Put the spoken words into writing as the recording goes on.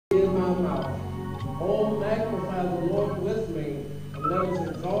my mouth. Oh, magnify the Lord with me, and let us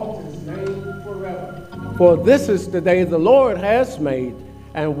exalt his name forever. For this is the day the Lord has made,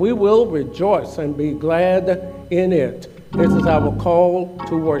 and we will rejoice and be glad in it. This is our call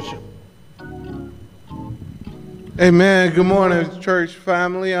to worship. Amen. Good morning, church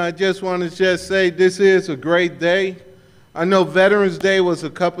family. I just want to say this is a great day. I know Veterans Day was a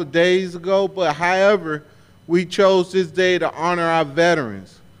couple of days ago, but however, we chose this day to honor our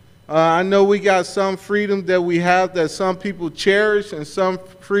veterans. I know we got some freedom that we have that some people cherish and some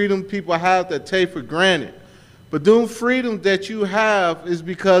freedom people have that take for granted. But the freedom that you have is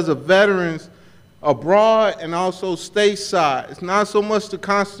because of veterans abroad and also stateside. It's not so much the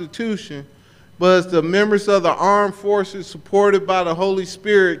Constitution, but it's the members of the armed forces supported by the Holy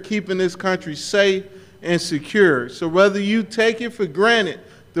Spirit keeping this country safe and secure. So whether you take it for granted,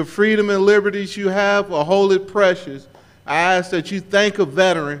 the freedom and liberties you have or hold it precious, I ask that you thank a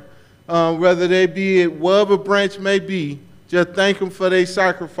veteran, whether they be at whatever branch may be, just thank them for their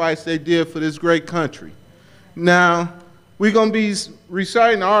sacrifice they did for this great country. Now, we're going to be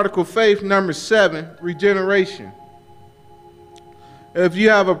reciting Article of Faith number 7, Regeneration. If you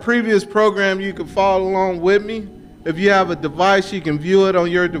have a previous program, you can follow along with me. If you have a device, you can view it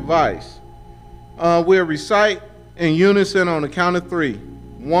on your device. We'll recite in unison on the count of 3.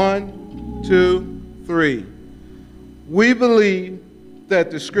 1, 2, 3. We believe that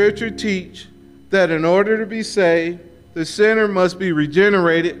the Scripture teach that in order to be saved, the sinner must be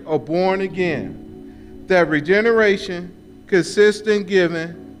regenerated or born again. That regeneration consists in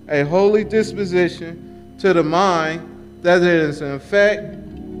giving a holy disposition to the mind that it is in effect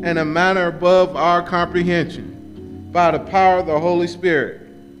and a manner above our comprehension by the power of the Holy Spirit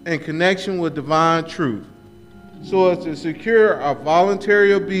in connection with divine truth, so as to secure our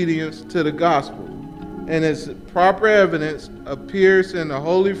voluntary obedience to the gospel, and its proper evidence appears in the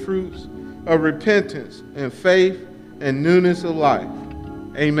holy fruits of repentance and faith and newness of life.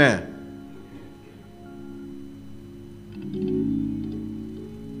 Amen.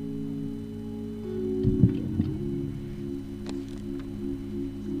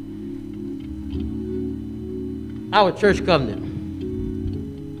 Our church covenant.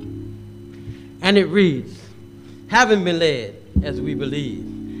 And it reads, having been led, as we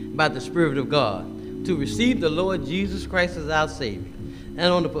believe, by the Spirit of God, to receive the Lord Jesus Christ as our Savior, and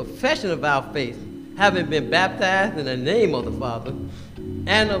on the profession of our faith, having been baptized in the name of the Father,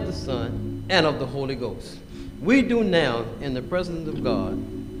 and of the Son, and of the Holy Ghost, we do now, in the presence of God,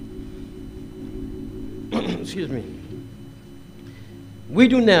 excuse me, we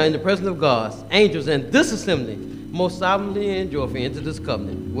do now, in the presence of God's angels and this assembly, most solemnly and joyfully enter this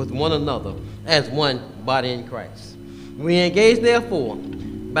covenant with one another as one body in Christ. We engage, therefore,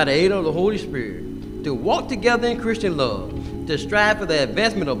 by the aid of the Holy Spirit, to walk together in Christian love, to strive for the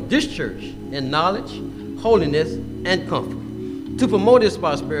advancement of this church in knowledge, holiness, and comfort, to promote its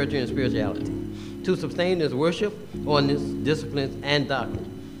prosperity and spirituality, to sustain its worship, ordinance, disciplines, and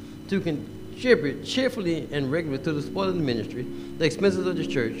doctrine, to contribute cheerfully and regularly to the support of the ministry, the expenses of the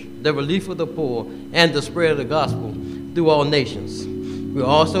church, the relief of the poor, and the spread of the gospel through all nations. We are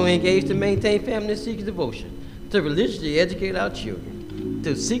also engaged to maintain family seeking devotion, to religiously educate our children,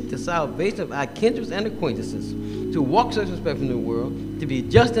 to seek the salvation of our kindreds and acquaintances, to walk circumspectly in the world, to be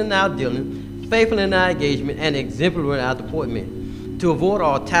just in our dealing, faithful in our engagement, and exemplary in our deportment, to avoid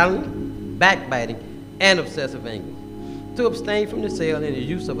all talent, backbiting, and obsessive anger, to abstain from the sale and the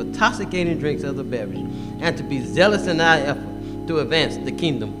use of intoxicating drinks as a beverage, and to be zealous in our effort to advance the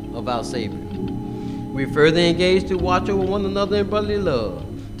kingdom of our Savior. We further engage to watch over one another in brotherly love,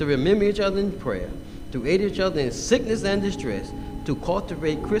 to remember each other in prayer, to aid each other in sickness and distress, to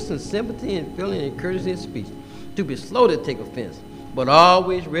cultivate Christian sympathy and feeling and courtesy in speech, to be slow to take offense, but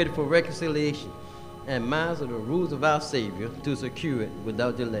always ready for reconciliation, and mindful of the rules of our Savior to secure it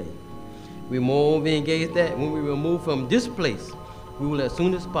without delay. We moreover engage that when we remove from this place, we will as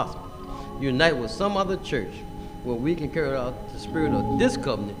soon as possible unite with some other church where we can carry out the spirit of this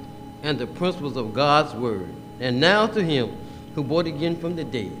covenant and the principles of God's word. And now to him who brought again from the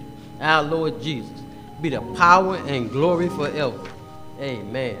dead, our Lord Jesus, be the power and glory forever.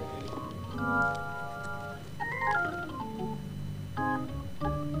 Amen.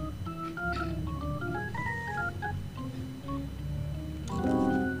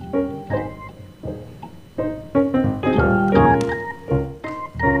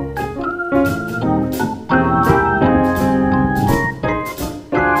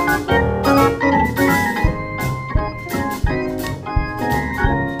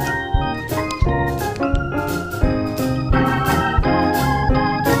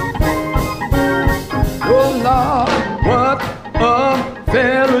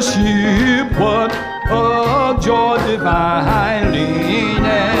 worship, what a joy divine, leaning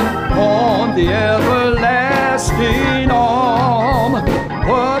on the everlasting arm.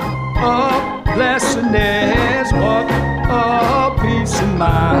 What a blessedness, what a peace in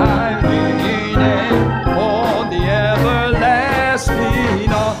mind, leaning on the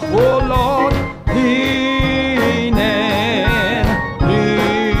everlasting arm. Oh Lord, leaning,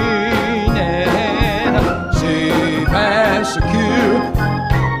 safe and secure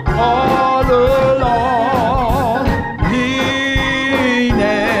all along, leaning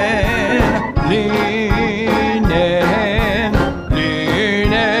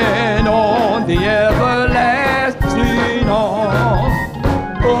on the everlasting arm.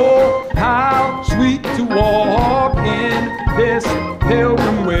 Oh, how sweet to walk in this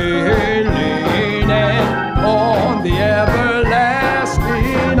pilgrim way, leaning on the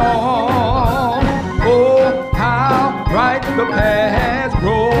everlasting arm. Oh, how bright the paths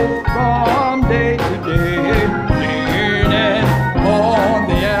grow from day to day, leaning on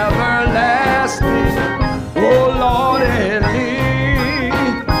the everlasting. Oh Lord, and lean,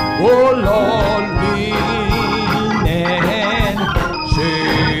 oh Lord, leaning,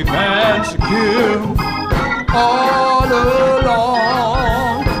 safe and secure all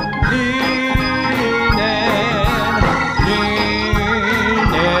along, leaning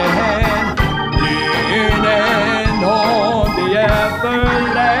on the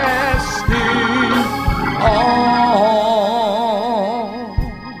everlasting arm.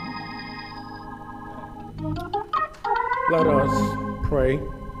 Let us pray.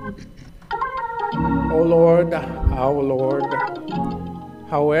 O Lord, our Lord,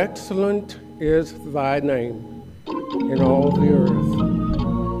 how excellent is thy name in all the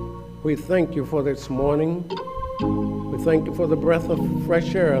earth. We thank you for this morning. We thank you for the breath of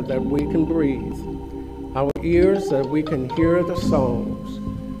fresh air that we can breathe, our ears that we can hear the songs,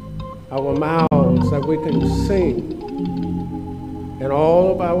 our mouths that we can sing, and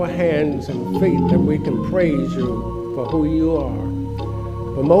all of our hands and feet that we can praise you for who you are.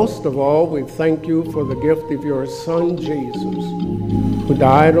 But most of all, we thank you for the gift of your Son, Jesus, who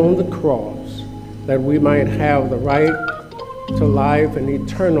died on the cross that we might have the right to life and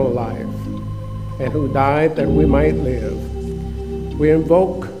eternal life, and who died that we might live. We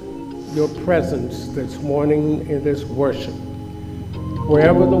invoke your presence this morning in this worship.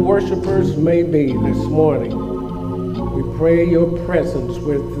 Wherever the worshipers may be this morning, we pray your presence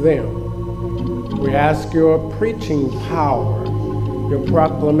with them. We ask your preaching power, your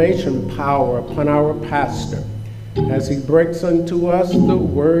proclamation power upon our pastor as he breaks unto us the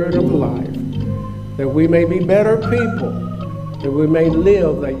word of life, that we may be better people, that we may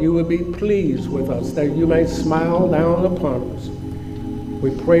live, that you would be pleased with us, that you may smile down upon us.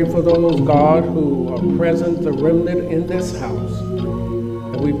 We pray for those, God, who are present, the remnant in this house.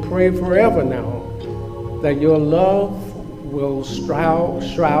 And we pray forever now that your love will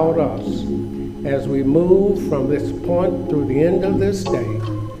shroud us as we move from this point through the end of this day,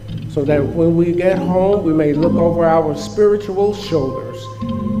 so that when we get home, we may look over our spiritual shoulders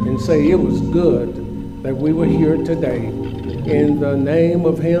and say, it was good that we were here today. In the name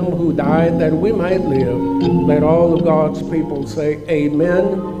of him who died that we might live, let all of God's people say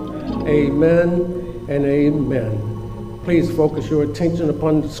amen, amen, and amen. Please focus your attention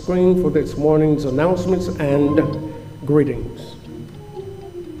upon the screen for this morning's announcements and greetings.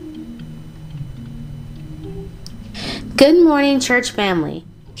 Good morning, church family.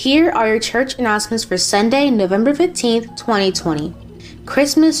 Here are your church announcements for Sunday, November 15th, 2020.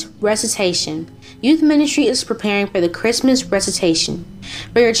 Christmas Recitation. Youth Ministry is preparing for the Christmas Recitation.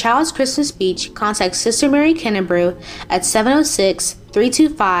 For your child's Christmas speech, contact Sister Mary Kennebrew at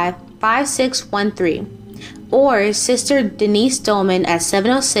 706-325-5613 or Sister Denise Dolman at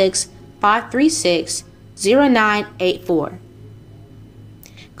 706-536-0984.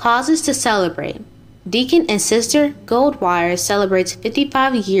 Causes to celebrate. Deacon and Sister Goldwire celebrates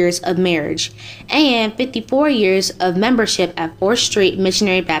 55 years of marriage and 54 years of membership at 4th Street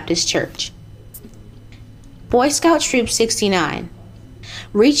Missionary Baptist Church. Boy Scout Troop 69.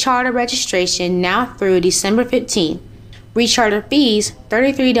 Recharter registration now through December 15th. Recharter fees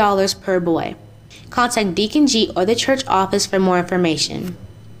 $33 per boy. Contact Deacon G or the church office for more information.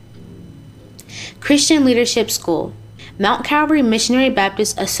 Christian Leadership School. Mount Calvary Missionary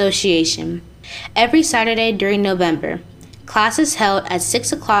Baptist Association. Every Saturday during November. Classes held at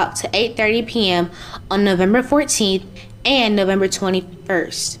 6 o'clock to 8:30 p.m. on November 14th and November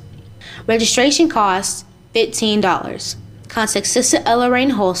 21st. Registration costs $15. Contact Sister Ella Rain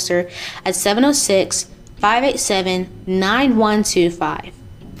Holster at 706-587-9125.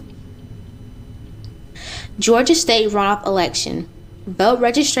 Georgia State runoff election. Vote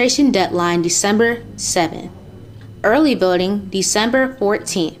registration deadline December 7th. Early voting December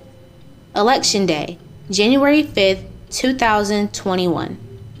 14th. Election Day, January 5th, 2021.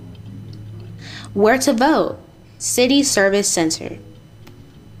 Where to vote? City Service Center.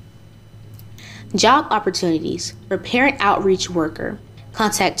 Job opportunities for parent outreach worker.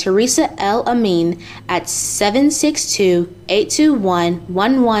 Contact Teresa L. Amin at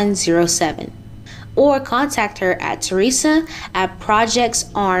 762-821-1107 or contact her at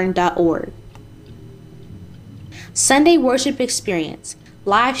teresa@projectsarn.org. Sunday Worship Experience,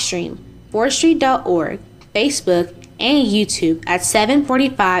 live stream, 4thstreet.org, Facebook, and YouTube at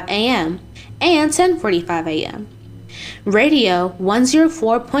 7:45 a.m. and 10:45 a.m. Radio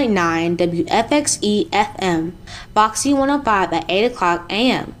 104.9 WFXE FM, Boxy 105 at 8 o'clock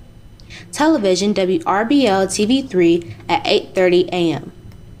a.m. Television WRBL TV3 at 8:30 a.m.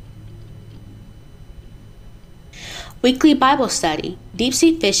 Weekly Bible Study, Deep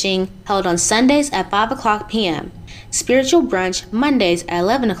Sea Fishing held on Sundays at 5 o'clock p.m. Spiritual Brunch Mondays at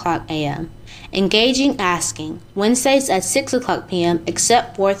 11 o'clock a.m. Engaging Asking Wednesdays at 6 o'clock p.m.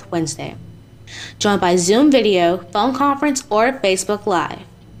 except Fourth Wednesday. Joined by Zoom video, phone conference, or Facebook Live.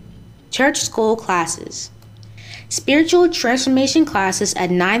 Church School Classes. Spiritual Transformation Classes at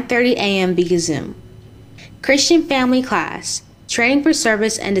 9:30 a.m. via Zoom. Christian Family Class, Training for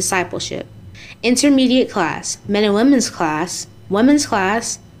Service and Discipleship. Intermediate Class, Men and Women's Class, Women's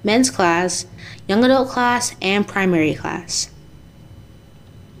Class, Men's Class, Young Adult Class, and Primary Class.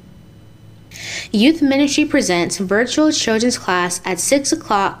 Youth Ministry presents virtual children's class at 6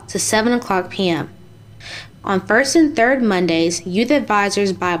 o'clock to 7 o'clock p.m. On first and third Mondays, Youth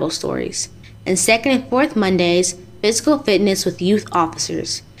Advisors Bible Stories, and second and fourth Mondays, Physical Fitness with Youth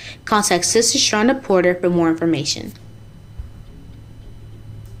Officers. Contact Sister Shonda Porter for more information.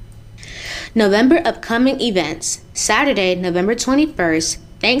 November upcoming events. Saturday, November 21st,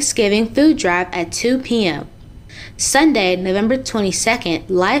 Thanksgiving Food Drive at 2 p.m. Sunday, November 22nd,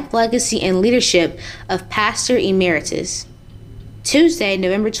 Life, Legacy, and Leadership of Pastor Emeritus. Tuesday,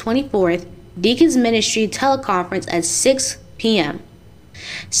 November 24th, Deacons Ministry Teleconference at 6 p.m.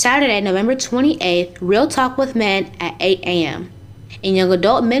 Saturday, November 28th, Real Talk with Men at 8 a.m. and Young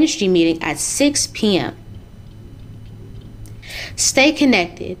Adult Ministry Meeting at 6 p.m. Stay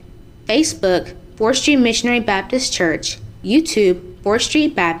connected. Facebook, 4th Street Missionary Baptist Church, YouTube, 4th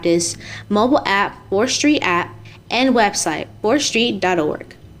Street Baptist, mobile app, 4th Street app, and website,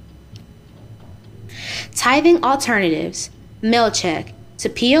 4thstreet.org. Tithing Alternatives, mail check to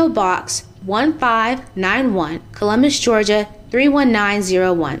P.O. Box 1591, Columbus, Georgia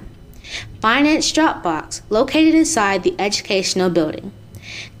 31901. Finance drop box located inside the Educational Building.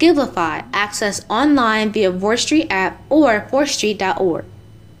 Givelify, access online via 4th Street app or 4thstreet.org.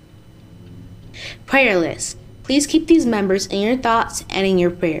 Prayer list. Please keep these members in your thoughts and in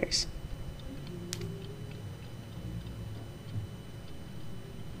your prayers.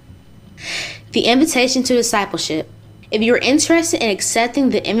 The invitation to discipleship. If you are interested in accepting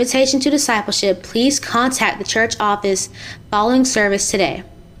the invitation to discipleship, please contact the church office following service today.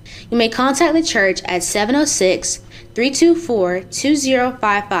 You may contact the church at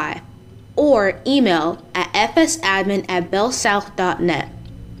 706-324-2055 or email at fsadmin@bellsouth.net.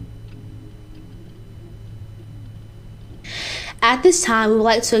 At this time, we would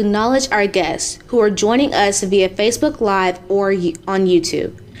like to acknowledge our guests who are joining us via Facebook Live or on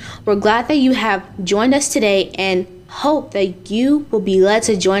YouTube. We're glad that you have joined us today and hope that you will be led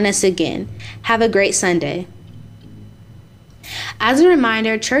to join us again. Have a great Sunday. As a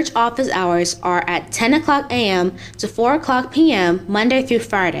reminder, church office hours are at 10 o'clock a.m. to 4 o'clock p.m. Monday through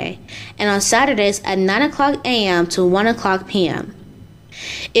Friday, and on Saturdays at 9 o'clock a.m. to 1 o'clock p.m.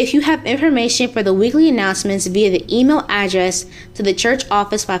 If you have information for the weekly announcements via the email address to the church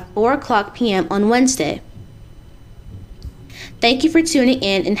office by 4 o'clock p.m. on Wednesday. Thank you for tuning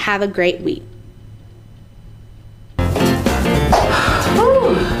in and have a great week.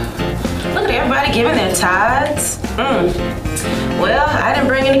 Ooh, look at everybody giving their tithes. Well, I didn't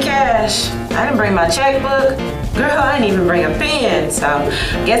bring any cash. I didn't bring my checkbook. Girl, I didn't even bring a pen. So,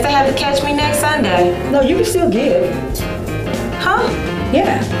 guess they have to catch me next Sunday. No, you can still give. Huh?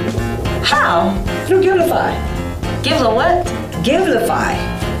 Yeah. How? Through Givelify. Give a what? Givelify.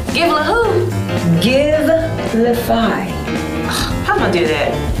 Give a who? Givelify. How am I do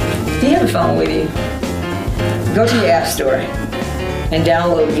that? Do you have a phone with you? Go to your app store and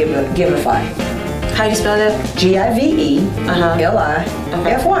download Givelify. How do you spell that? Givelify.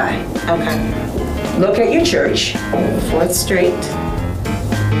 Okay. Locate your church. 4th Street.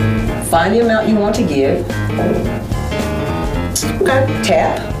 Find the amount you want to give. Okay.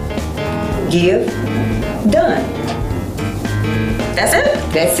 Tap. Give. Done. That's it?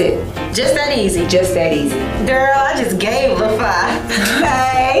 That's it. Just that easy. Just that easy. Girl, I just gave a 5.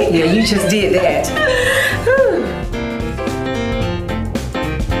 Hey. Yeah, you just did that. Whew.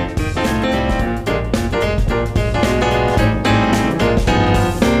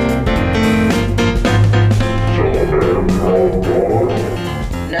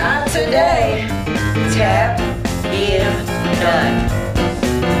 Not today. Tap, give, done.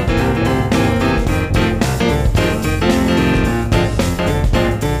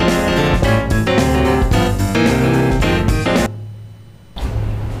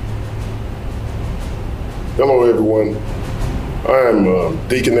 Hello, everyone. I am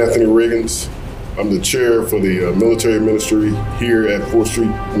Deacon Anthony Riggins. I'm the chair for the military ministry here at 4th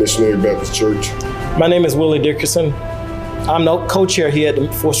Street Missionary Baptist Church. My name is Willie Dickerson. I'm the co-chair here at the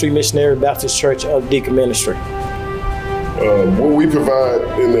 4th Street Missionary Baptist Church of Deacon Ministry. What we provide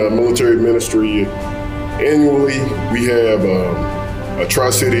in the military ministry, annually we have a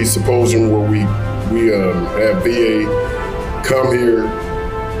Tri-City Symposium where we have VA come here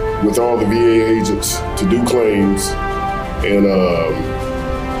with all the VA agents to do claims, and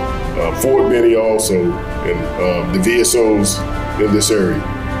Fort Benny also, and the VSOs in this area.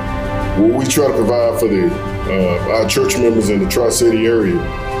 What we try to provide for our church members in the Tri-City area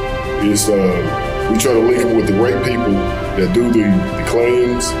is we try to link them with the right people that do the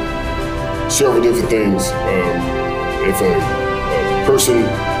claims, several different things. If a person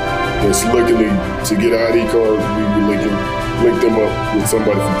that's looking to get an ID card, we link them up with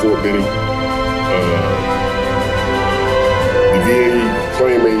somebody from Fort Benning. The VA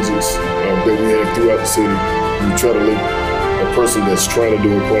claim agents that we have throughout the city, we try to link a person that's trying to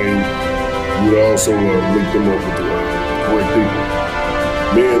do a claim. We would also link them up with the correct people.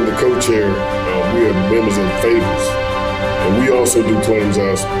 Me and the co-chair, we are members of Favors, and we also do claims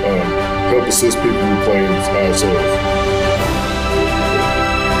help assist people with claims ourselves.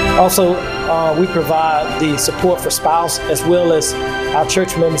 Also, we provide the support for spouse as well as our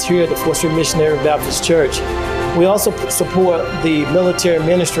church members here at the 4th Street Missionary Baptist Church. We also support the military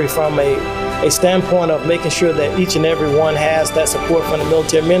ministry from a standpoint of making sure that each and every one has that support from the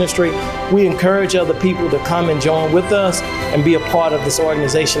military ministry. We encourage other people to come and join with us and be a part of this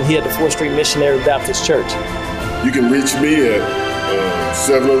organization here at the 4th Street Missionary Baptist Church. You can reach me at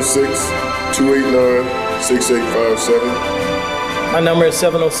 706-289-6857. My number is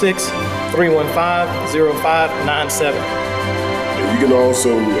 706-315-0597. And you can also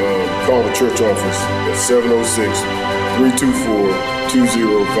call the church office at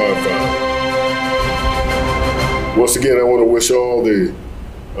 706-324-2055. Once again, I want to wish all the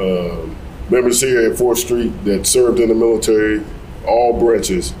members here at 4th Street that served in the military, all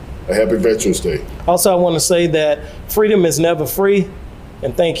branches, a happy Veterans Day. Also, I want to say that freedom is never free,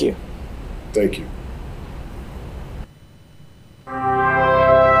 and thank you. Thank you.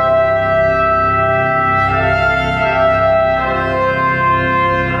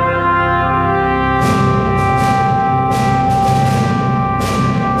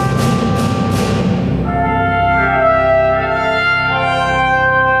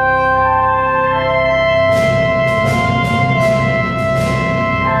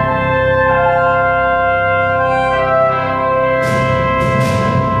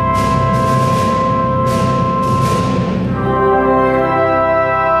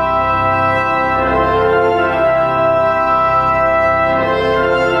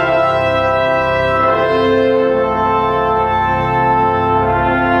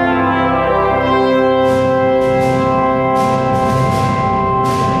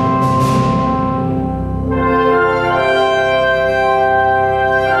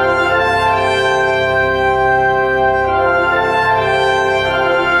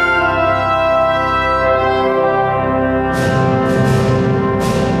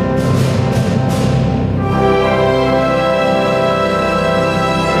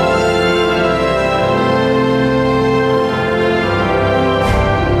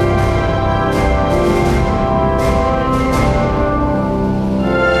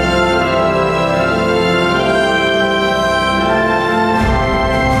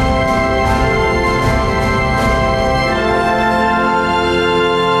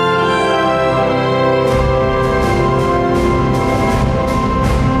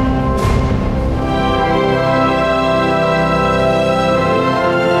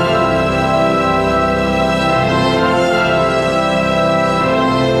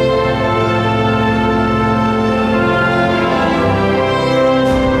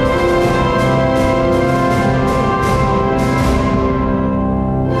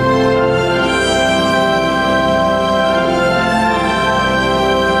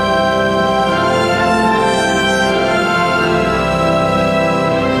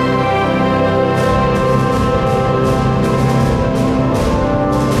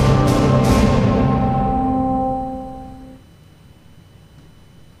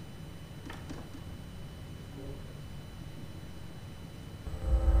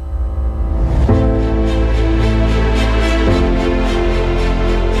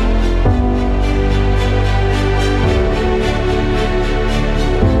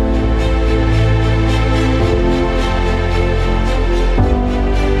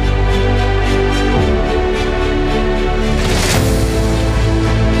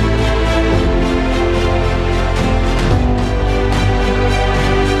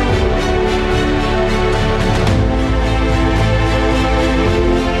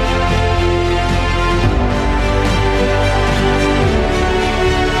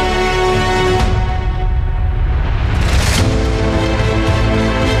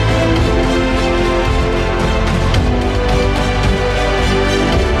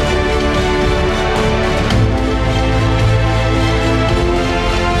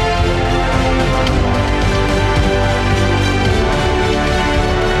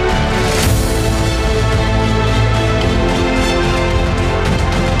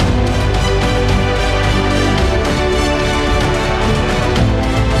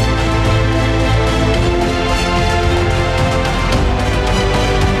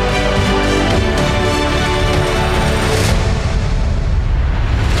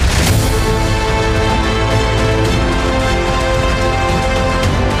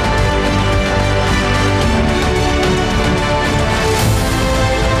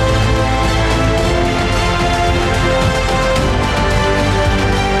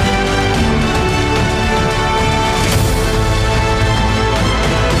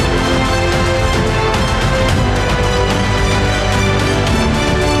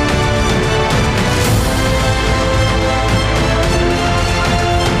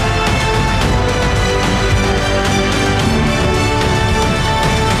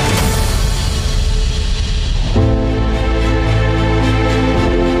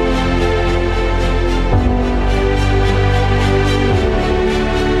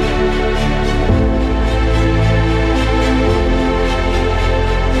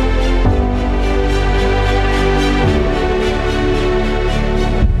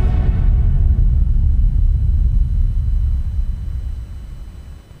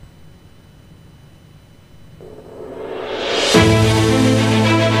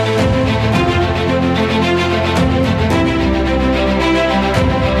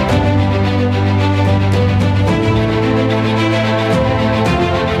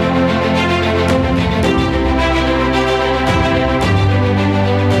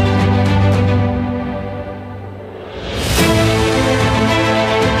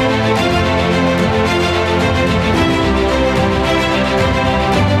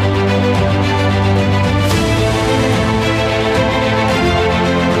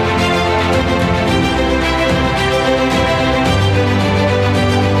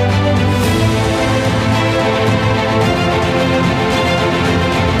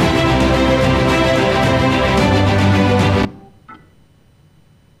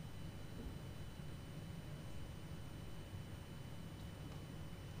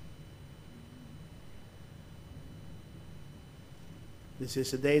 This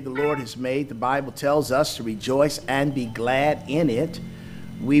is the day the Lord has made. The Bible tells us to rejoice and be glad in it.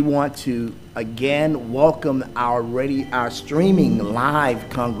 We want to again welcome our streaming live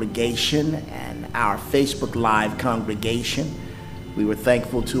congregation and our Facebook live congregation. We were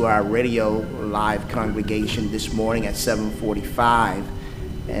thankful to our radio live congregation this morning at 7:45,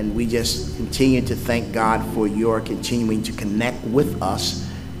 and we just continue to thank God for your continuing to connect with us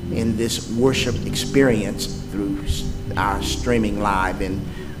in this worship experience through our streaming live. And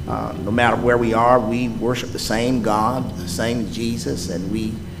no matter where we are, we worship the same God, the same Jesus, and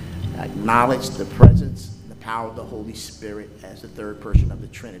we acknowledge the presence and the power of the Holy Spirit as the third person of the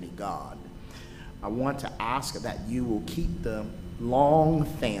Trinity God. I want to ask that you will keep the Long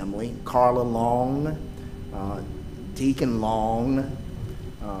family, Carla Long, Deacon Long,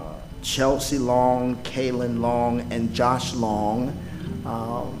 Chelsea Long, Kaylin Long, and Josh Long.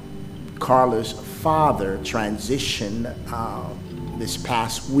 Carla's father transitioned this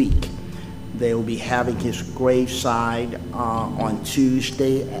past week. They will be having his graveside on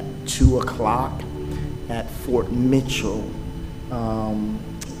Tuesday at 2 o'clock at Fort Mitchell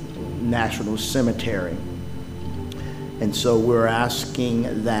National Cemetery. And so we're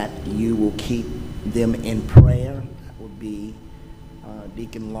asking that you will keep them in prayer. That would be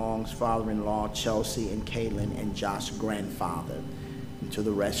Deacon Long's father-in-law, Chelsea, and Kaylin, and Josh's grandfather, and to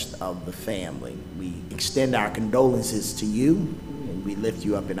the rest of the family. We extend our condolences to you, and we lift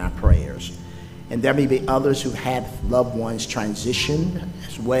you up in our prayers. And there may be others who had loved ones transitioned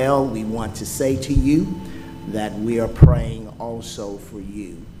as well. We want to say to you that we are praying also for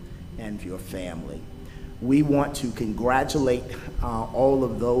you and your family. We want to congratulate all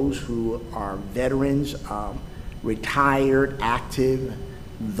of those who are veterans, retired, active,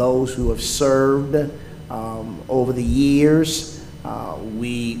 those who have served over the years.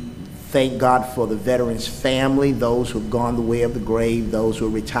 We thank God for the veterans' family, those who have gone the way of the grave, those who are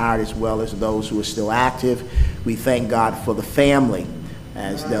retired, as well as those who are still active. We thank God for the family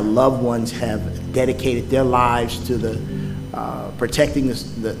as their loved ones have dedicated their lives to the protecting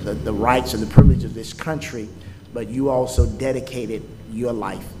the rights and the privileges of this country, but you also dedicated your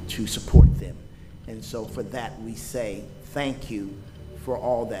life to support them. And so for that we say thank you for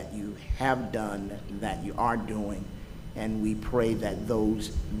all that you have done, that you are doing, and we pray that those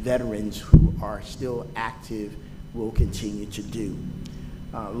veterans who are still active will continue to do.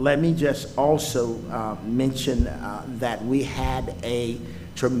 Let me just also mention that we had a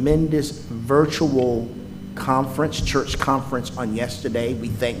tremendous virtual conference, church conference on yesterday. We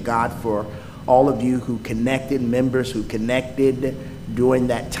thank God for all of you who connected, members who connected during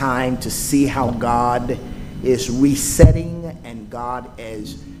that time to see how God is resetting and God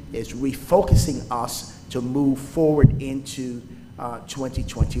is refocusing us to move forward into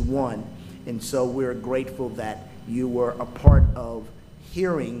 2021. And so we're grateful that you were a part of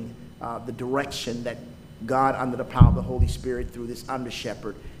hearing the direction that God, under the power of the Holy Spirit through this under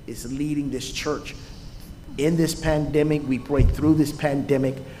shepherd, is leading this church in this pandemic. We pray through this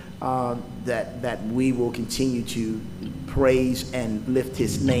pandemic that we will continue to praise and lift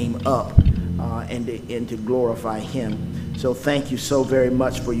his name up and to glorify him. So thank you so very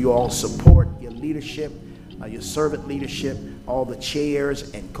much for your all support, your leadership, your servant leadership, all the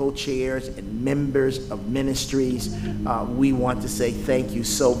chairs and co-chairs and members of ministries. We want to say thank you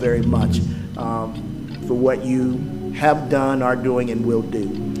so very much for what you have done, are doing, and will do.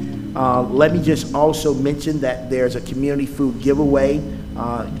 Let me just also mention that there's a community food giveaway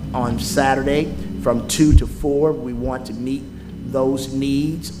on Saturday from 2 to 4. We want to meet those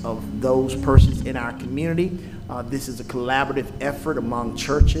needs of those persons in our community. This is a collaborative effort among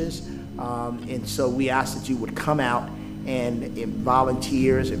churches, and so we ask that you would come out and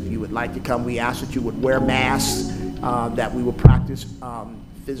volunteers, if you would like to come, we ask that you would wear masks, that we will practice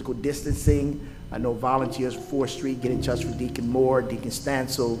physical distancing. I know volunteers for 4th Street, get in touch with Deacon Moore, Deacon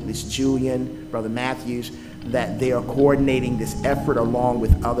Stansel, Miss Julian, Brother Matthews, that they are coordinating this effort along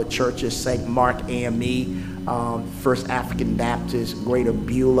with other churches, St. Mark AME, First African Baptist, Greater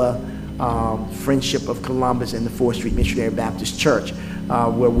Beulah, Friendship of Columbus, and the 4th Street Missionary Baptist Church,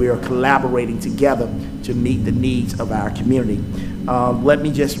 where we are collaborating together to meet the needs of our community. Let me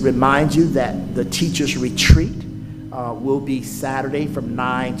just remind you that the Teachers Retreat will be Saturday from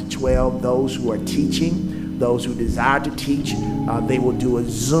 9 to 12. Those who are teaching, those who desire to teach, they will do a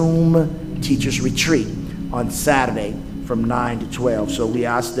Zoom Teachers Retreat on Saturday from 9 to 12. So we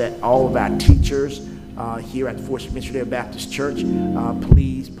ask that all of our teachers here at the 4th Street Missionary Baptist Church,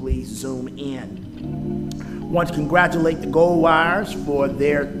 please Zoom in. I want to congratulate the Goldwires for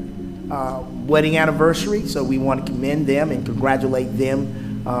their wedding anniversary. So we want to commend them and congratulate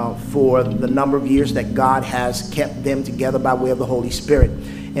them for the number of years that God has kept them together by way of the Holy Spirit.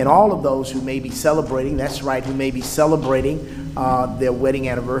 And all of those who may be celebrating, that's right, who may be celebrating their wedding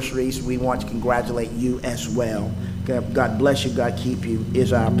anniversaries, we want to congratulate you as well. God bless you, God keep you,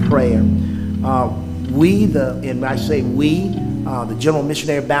 is our prayer. And I say we, the General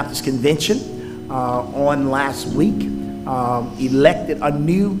Missionary Baptist Convention, on last week, elected a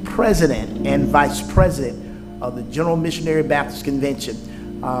new president and vice president of the General Missionary Baptist Convention.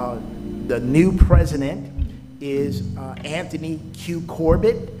 The new president is Anthony Q.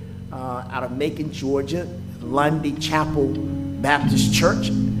 Corbett out of Macon, Georgia, Lundy Chapel Baptist Church,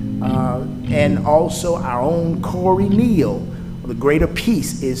 and also our own Corey Neal of the Greater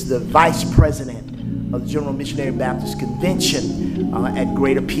Peace is the vice president of the General Missionary Baptist Convention at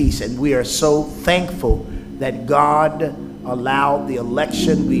Greater Peace. And we are so thankful that God allowed the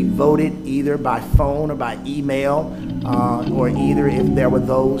election. We voted either by phone or by email, or either if there were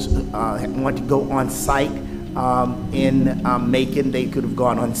those who want to go on site in Macon, they could have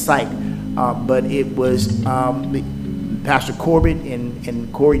gone on site. But it was Pastor Corbett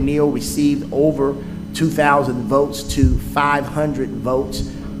and Corey Neal received over 2,000 votes to 500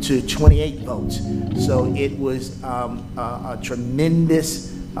 votes to 28 votes. So it was a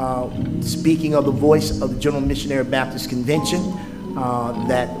tremendous speaking of the voice of the General Missionary Baptist Convention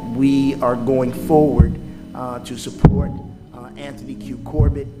that we are going forward to support Anthony Q.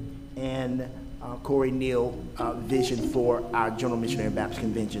 Corbett and Corey Neal vision for our General Missionary Baptist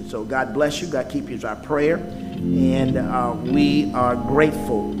Convention. So God bless you. God keep you is our prayer. And we are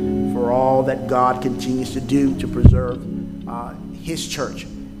grateful for all that God continues to do to preserve his church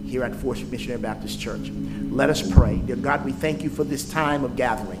here at Fourth Street Missionary Baptist Church. Let us pray. Dear God, we thank you for this time of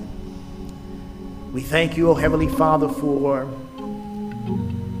gathering. We thank you, O Heavenly Father, for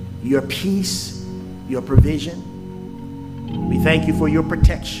your peace, your provision. We thank you for your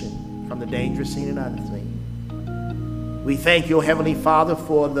protection from the dangerous seen and unseen. We thank you, O Heavenly Father,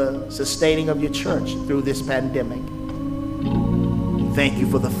 for the sustaining of your church through this pandemic. We thank you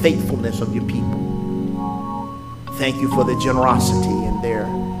for the faithfulness of your people. Thank you for the generosity and their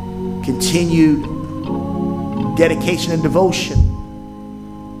continued dedication and devotion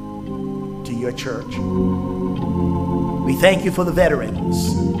to your church. We thank you for the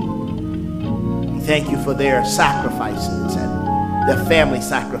veterans. We thank you for their sacrifices and their family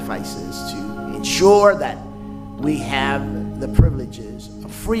sacrifices to ensure that we have the privileges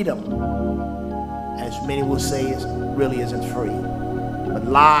of freedom, as many will say is really isn't free, but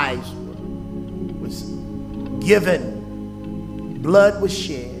lives was given, blood was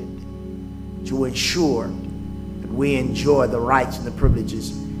shed to ensure that we enjoy the rights and the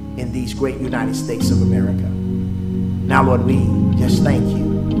privileges in these great United States of America. Now, Lord, we just thank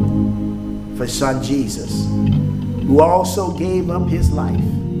you for Son Jesus, who also gave up his life,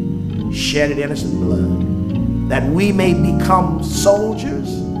 shedded innocent blood, that we may become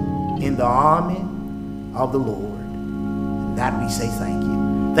soldiers in the army of the Lord. That we say thank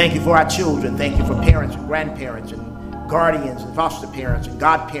you. Thank you for our children. Thank you for parents and grandparents and guardians and foster parents and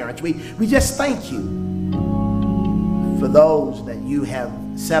godparents. We just thank you for those that you have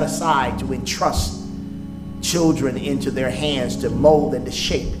set aside to entrust children into their hands to mold and to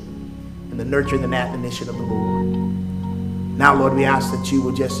shape in the nurture and the admonition of the Lord. Now, Lord, we ask that you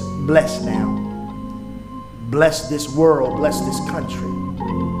will just bless now. Bless this world, bless this country,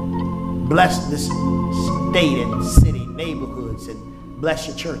 bless this state and city, neighborhoods, and bless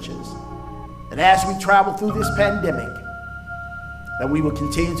your churches. And as we travel through this pandemic, that we will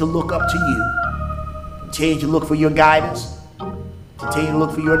continue to look up to you, continue to look for your guidance, continue to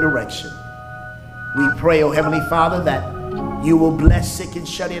look for your direction. We pray, oh Heavenly Father, that you will bless sick and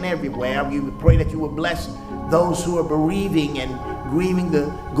shut in everywhere. We pray that you will bless those who are bereaving and grieving the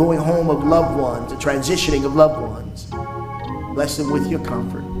going home of loved ones, the transitioning of loved ones. Bless them with your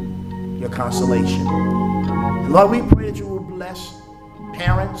comfort, your consolation. And Lord, we pray that you will bless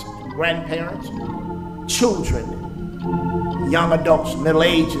parents, grandparents, children, young adults, middle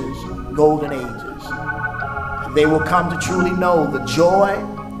ages, golden ages. And they will come to truly know the joy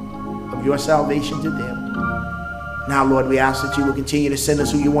of your salvation to them. Now, Lord, we ask that you will continue to send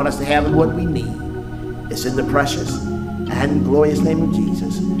us who you want us to have and what we need. It's in the precious and glorious name of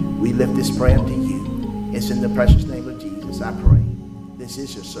Jesus we lift this prayer to you. It's in the precious name of Jesus I pray. This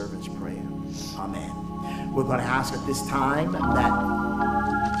is your servant's prayer. Amen. We're going to ask at this time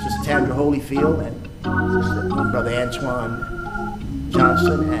that Sister Tandra Holyfield and Sister Brother Antoine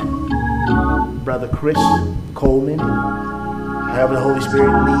Johnson and Brother Chris Coleman, however the Holy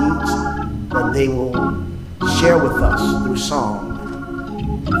Spirit leads, that they will share with us through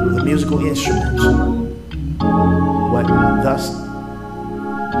song, through the musical instruments, what thus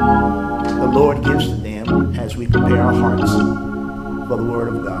the Lord gives to them as we prepare our hearts for the Word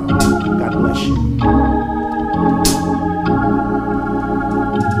of God. God bless you.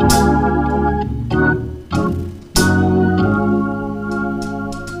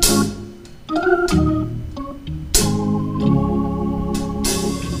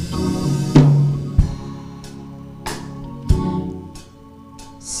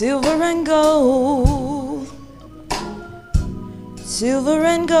 Silver and gold, silver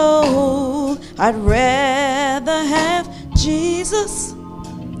and gold, I'd rather have Jesus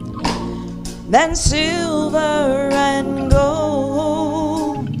than silver and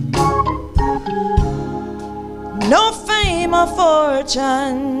gold. No fame or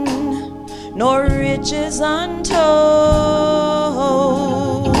fortune, nor riches untold.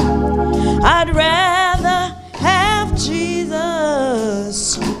 I'd rather have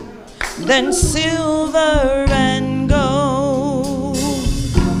Jesus than silver and gold.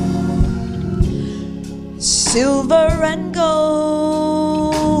 Silver and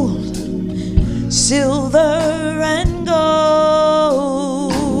gold, silver and gold.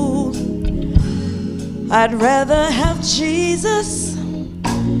 I'd rather have Jesus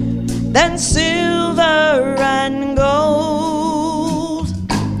than silver and gold.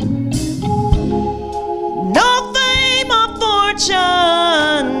 No fame or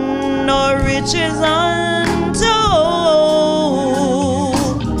fortune, nor riches untold.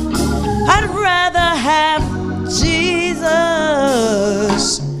 I'd rather have Jesus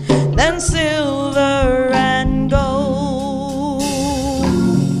than silver and gold.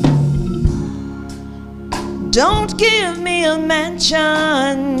 Don't give me a mansion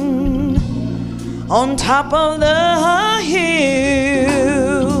on top of the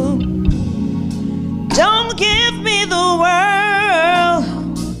hill. Don't give me the world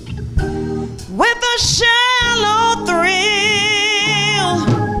with a shallow thrill,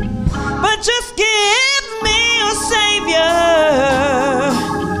 but just give me a Savior.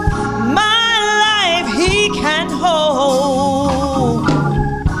 My life He can hold.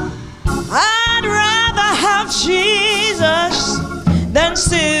 I'd rather have Jesus than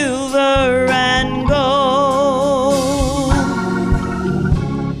silver and gold.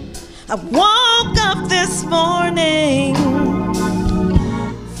 I woke up this morning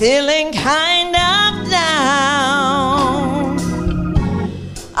feeling kind of down.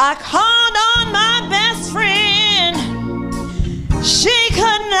 I called on my best friend, she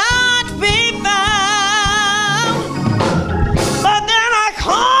could not be found. But then I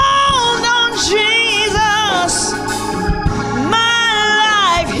called on Jesus, my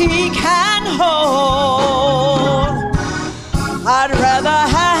life He can hold. I'd rather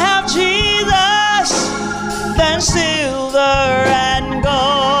have Jesus than silver and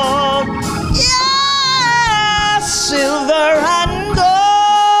gold. Yes, silver and gold,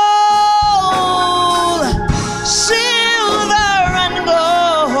 silver and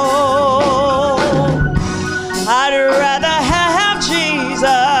gold. I'd rather have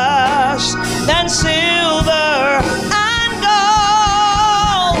Jesus than silver and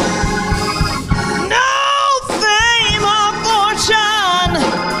gold. No fame or fortune,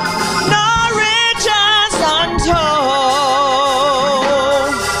 no riches untold.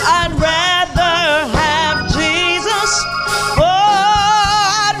 I'd rather have Jesus. Oh,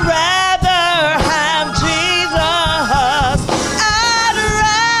 I'd rather have Jesus. I'd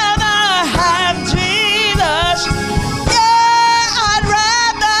rather have Jesus. Yeah, I'd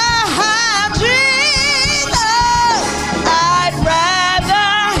rather have Jesus. I'd rather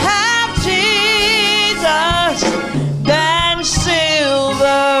have Jesus than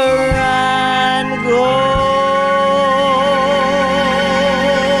silver and gold.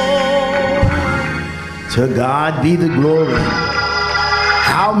 To God be the glory.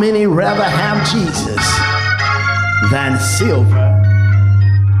 How many rather have Jesus than silver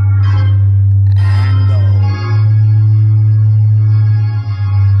and gold?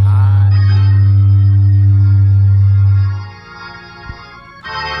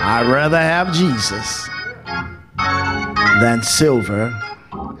 I'd rather have Jesus than silver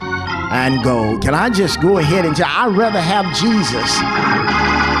and gold. Can I just go ahead and tell you, I'd rather have Jesus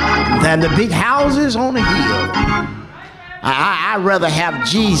than the big houses on the hill. I'd rather have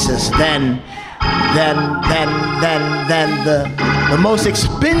Jesus than the most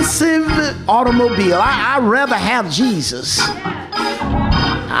expensive automobile. I'd rather have Jesus.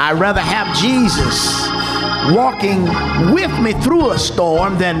 I'd rather have Jesus walking with me through a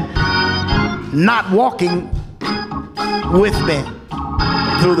storm than not walking with me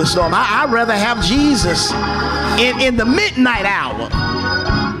through the storm. I'd rather have Jesus in the midnight hour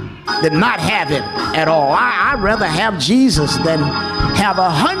than not have him at all. I'd rather have Jesus than have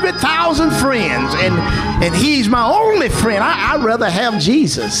 100,000 friends and he's my only friend. I'd rather have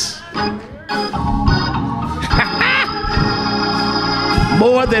Jesus.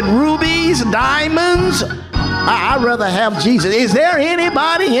 More than rubies, diamonds, I'd rather have Jesus. Is there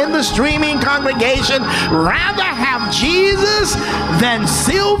anybody in the streaming congregation rather have Jesus than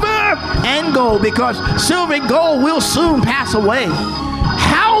silver and gold? Because silver and gold will soon pass away.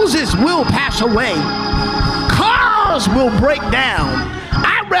 Houses will pass away. Cars will break down.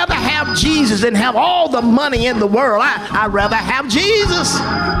 I'd rather have Jesus than have all the money in the world. I'd rather have Jesus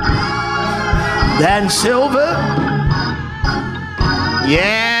than silver.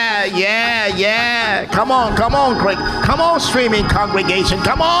 Yeah. Come on, Craig. Come on, streaming congregation.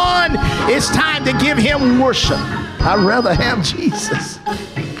 Come on. It's time to give him worship. I'd rather have Jesus.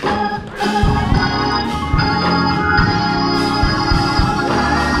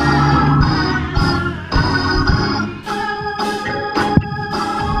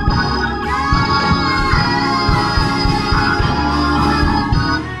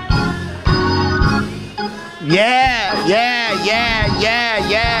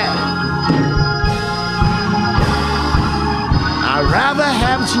 Yeah. I'd rather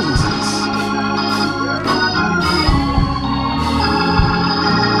have Jesus.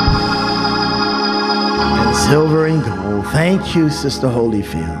 And silver and gold. Thank you, Sister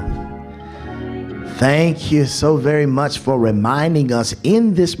Holyfield. Thank you so very much for reminding us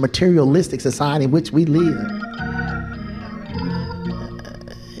in this materialistic society in which we live.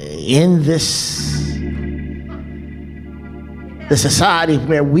 In the society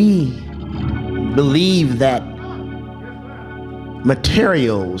where we believe that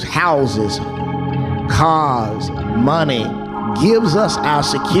materials, houses, cars, money gives us our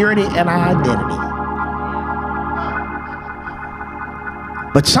security and our identity.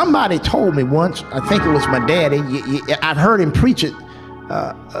 But somebody told me once, I think it was my daddy, I've heard him preach it,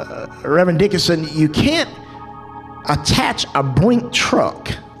 Reverend Dickinson, you can't attach a Brink truck,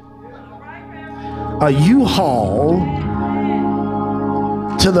 a U-Haul,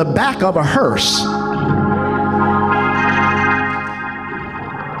 to the back of a hearse.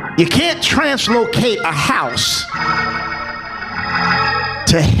 You can't translocate a house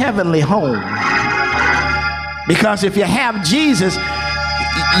to heavenly home. Because if you have Jesus,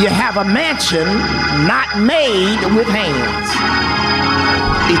 you have a mansion not made with hands,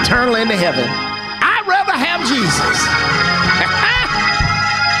 eternal into heaven. I'd rather have Jesus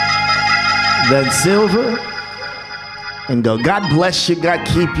than silver and gold. God bless you, God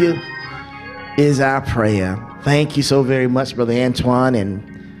keep you, is our prayer. Thank you so very much, Brother Antoine and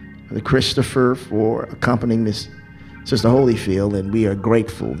Brother Christopher, for accompanying Miss Sister Holyfield, and we are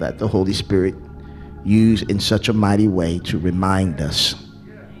grateful that the Holy Spirit used in such a mighty way to remind us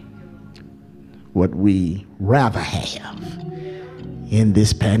what we rather have in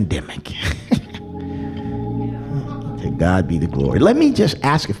this pandemic. To God be the glory. Let me just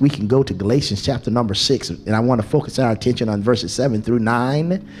ask if we can go to Galatians chapter number 6, and I want to focus our attention on verses 7 through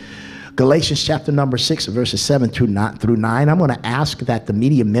 9. Galatians chapter number 6, verses 7 through 9. I'm going to ask that the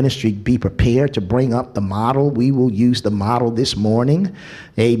media ministry be prepared to bring up the model. We will use the model this morning.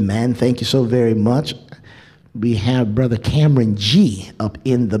 Amen. Thank you so very much. We have Brother Cameron G. up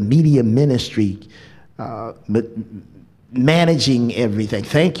in the media ministry managing everything.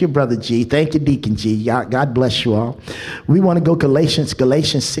 Thank you, Brother G. Thank you, Deacon G. God bless you all. We want to go Galatians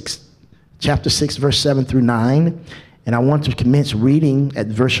 6, chapter 6, verse 7 through 9. And I want to commence reading at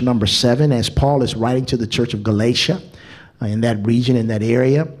verse number 7 as Paul is writing to the church of Galatia in that region, in that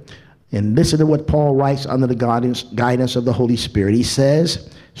area. And listen to what Paul writes under the guidance of the Holy Spirit. He says,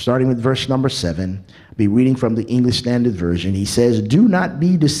 starting with verse number 7, I'll be reading from the English Standard Version. He says, "Do not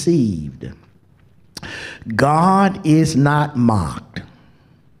be deceived. God is not mocked.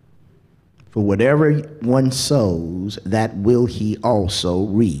 For whatever one sows, that will he also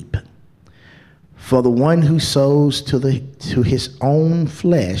reap. For the one who sows to his own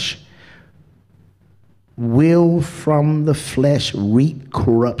flesh will from the flesh reap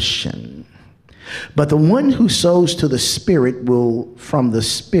corruption. But the one who sows to the Spirit will from the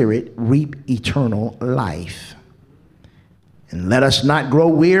Spirit reap eternal life. And let us not grow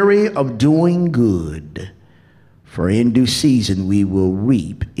weary of doing good, for in due season we will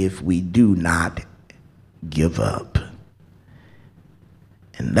reap if we do not give up.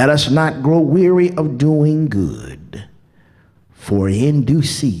 And let us not grow weary of doing good, for in due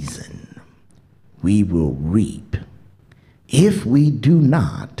season we will reap if we do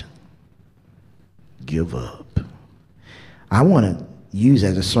not give up." I want to use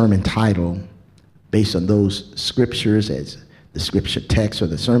as a sermon title, based on those scriptures as the scripture text or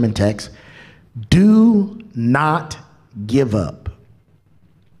the sermon text, "Do not give up."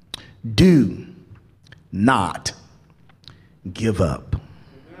 Do not give up.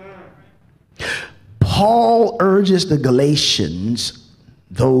 Paul urges the Galatians,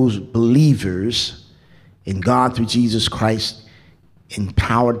 those believers in God through Jesus Christ,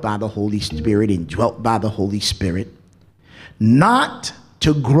 empowered by the Holy Spirit and dwelt by the Holy Spirit, not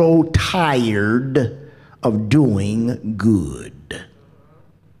to grow tired of doing good.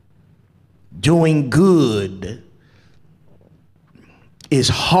 Doing good is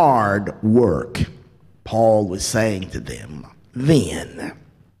hard work, Paul was saying to them then.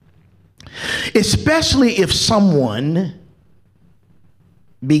 Especially if someone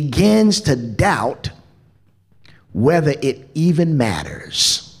begins to doubt whether it even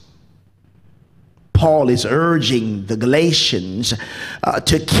matters. Paul is urging the Galatians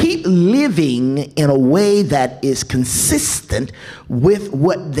to keep living in a way that is consistent with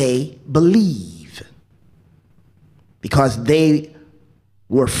what they believe, because they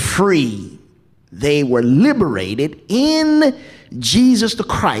were free, they were liberated in Jesus the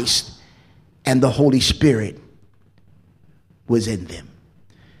Christ, and the Holy Spirit was in them.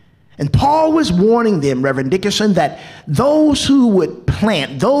 And Paul was warning them, Reverend Dickerson, that those who would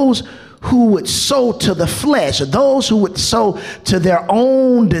plant, those who would sow to the flesh, those who would sow to their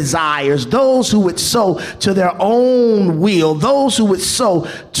own desires, those who would sow to their own will, those who would sow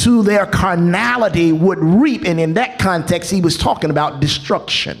to their carnality would reap. And in that context, he was talking about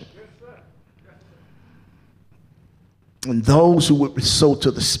destruction. And those who would sow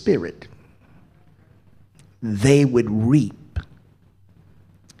to the Spirit, they would reap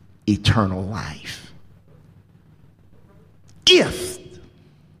eternal life if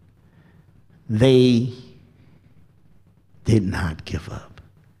they did not give up.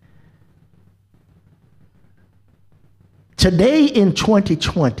 Today in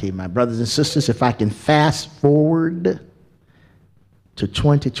 2020, my brothers and sisters, if I can fast forward to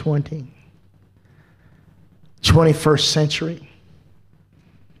 2020, 21st century,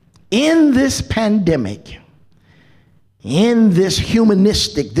 in this pandemic, in this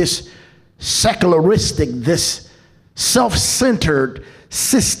humanistic, this secularistic, this self-centered,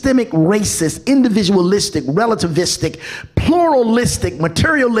 systemic, racist, individualistic, relativistic, pluralistic,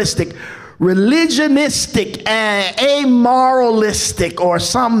 materialistic, religionistic, amoralistic, or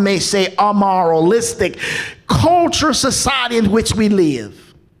some may say amoralistic culture society in which we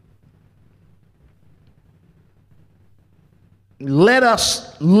live. Let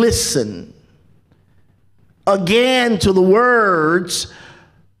us listen again to the words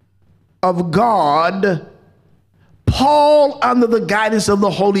of God. Paul, under the guidance of the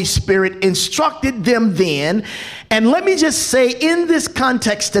Holy Spirit, instructed them then. And let me just say, in this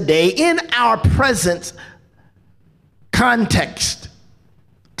context today, in our present context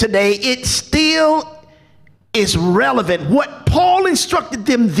today, it still is relevant. What Paul instructed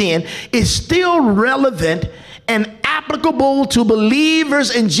them then is still relevant and applicable to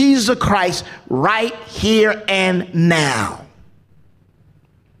believers in Jesus Christ right here and now.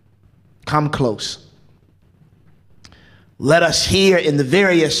 Come close. Let us hear in the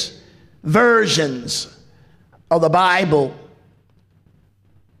various versions of the Bible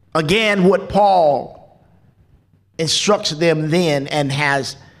again what Paul instructs them then and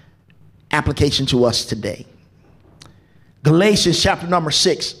has application to us today. Galatians chapter number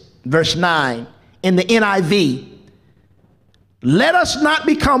 6, verse 9 in the NIV. Let us not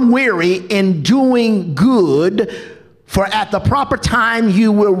become weary in doing good, for at the proper time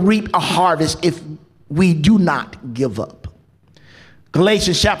you will reap a harvest if we do not give up.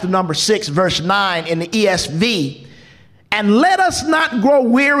 Galatians chapter number 6, verse 9 in the ESV. And let us not grow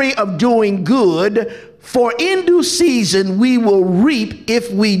weary of doing good, for in due season we will reap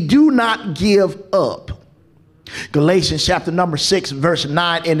if we do not give up. Galatians chapter number 6, verse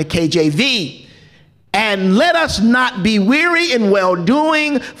 9 in the KJV. And let us not be weary in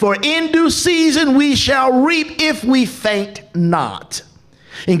well-doing, for in due season we shall reap if we faint not.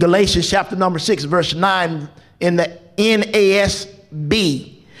 In Galatians chapter number 6, verse 9 in the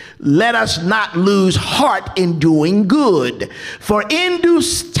NASB, let us not lose heart in doing good, for in due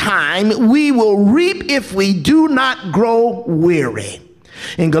time we will reap if we do not grow weary.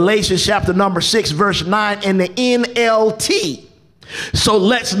 In Galatians chapter number 6, verse 9 in the NLT, so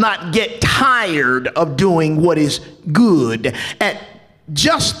let's not get tired of doing what is good. At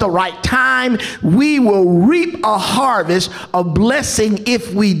just the right time, we will reap a harvest of blessing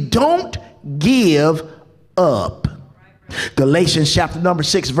if we don't give up. Galatians chapter number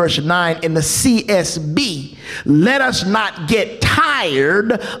 6, verse 9 in the CSB, let us not get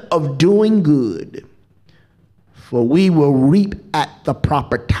tired of doing good, for we will reap at the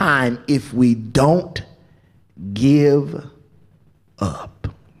proper time if we don't give up.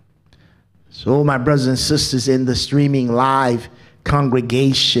 So my brothers and sisters in the streaming live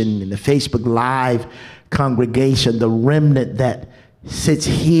congregation, in the Facebook live congregation, the remnant that sits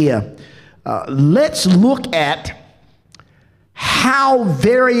here, let's look at how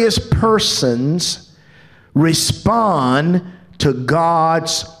various persons respond to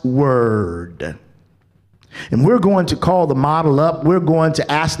God's word. And we're going to call the model up. We're going to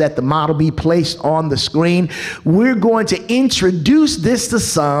ask that the model be placed on the screen. We're going to introduce this to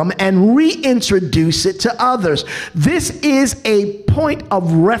some and reintroduce it to others. This is a point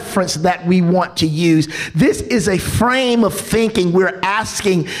of reference that we want to use. This is a frame of thinking. We're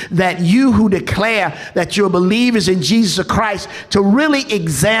asking that you who declare that you're believers in Jesus Christ to really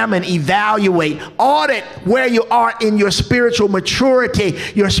examine, evaluate, audit where you are in your spiritual maturity,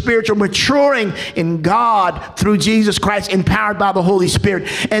 your spiritual maturing in God through Jesus Christ, empowered by the Holy Spirit.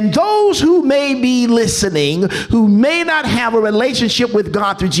 And those who may be listening, who may not have a relationship with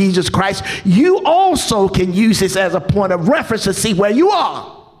God through Jesus Christ, you also can use this as a point of reference to see where you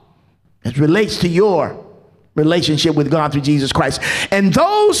are as relates to your relationship with God through Jesus Christ. And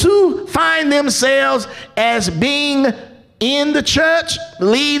those who find themselves as being in the church,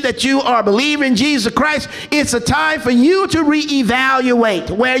 believe that you are believing in Jesus Christ, it's a time for you to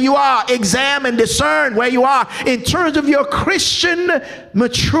reevaluate where you are, examine, discern where you are in terms of your Christian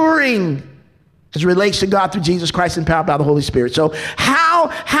maturing as it relates to God through Jesus Christ, empowered by the Holy Spirit. So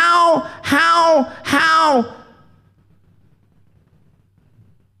how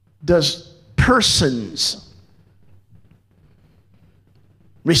does persons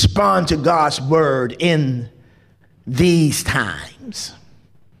respond to God's word in these times?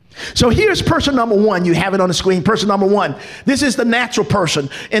 So here's person number one. You have it on the screen. Person number one. This is the natural person.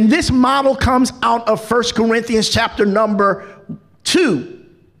 And this model comes out of 1 Corinthians chapter number 2.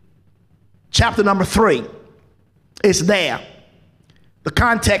 Chapter number 3. It's there. The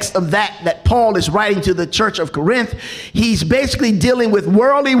context of that Paul is writing to the church of Corinth, he's basically dealing with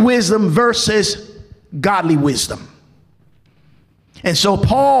worldly wisdom versus godly wisdom. And so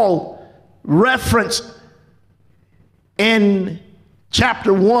Paul referenced in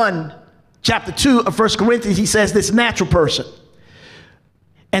chapter 2 of 1 Corinthians, he says this natural person.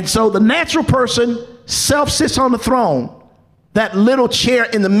 And so the natural person, self sits on the throne. That little chair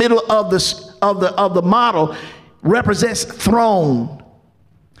in the middle of the model represents throne.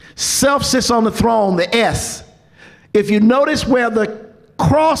 Self sits on the throne, the S. If you notice where the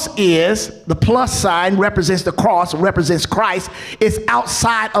cross is, the plus sign represents the cross, represents Christ. It's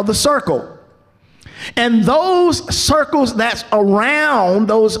outside of the circle. And those circles that's around,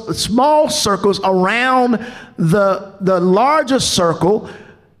 those small circles around the larger circle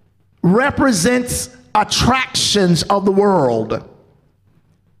represents attractions of the world.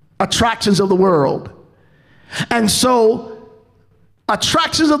 Attractions of the world. And so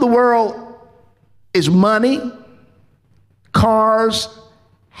attractions of the world is money, cars,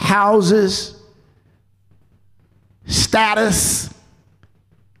 houses, status,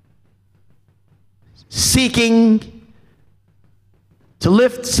 seeking to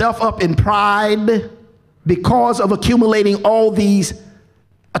lift self up in pride because of accumulating all these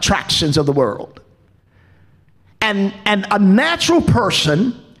attractions of the world. And a natural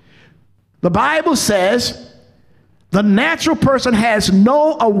person, the Bible says, the natural person has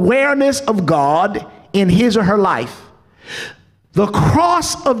no awareness of God in his or her life. The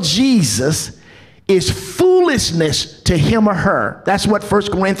cross of Jesus is foolishness to him or her. That's what 1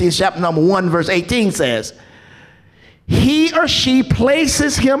 Corinthians chapter number 1 verse 18 says. He or she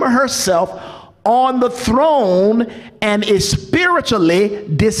places him or herself on the throne and is spiritually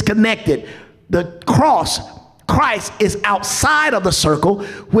disconnected. The cross, Christ, is outside of the circle,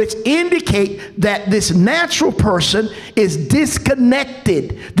 which indicate that this natural person is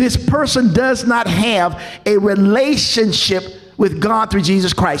disconnected. This person does not have a relationship with God through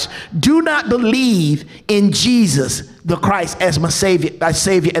Jesus Christ. Do not believe in Jesus the Christ as my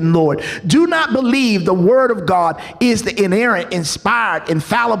Savior and Lord. Do not believe the Word of God is the inerrant, inspired,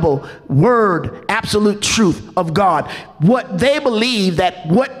 infallible Word, absolute truth of God. What they believe, that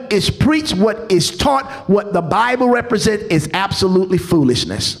what is preached, what is taught, what the Bible represents is absolutely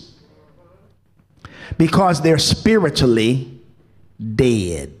foolishness, because they're spiritually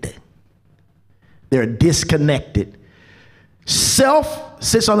dead. They're disconnected. Self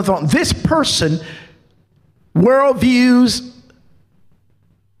sits on the throne. This person, worldviews,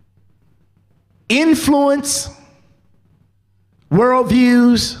 influence,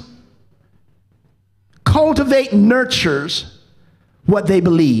 worldviews, cultivate, nurtures what they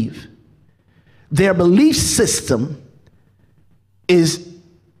believe. Their belief system is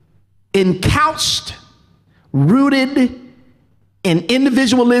encouched, rooted in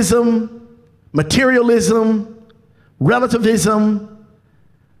individualism, materialism, relativism,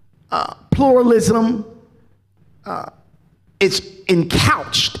 pluralism. It's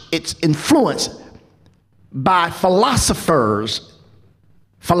encouched, it's influenced by philosophers.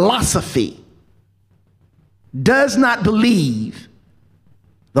 Philosophy does not believe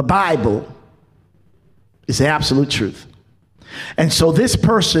the Bible is the absolute truth. And so this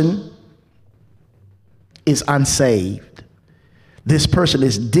person is unsaved. This person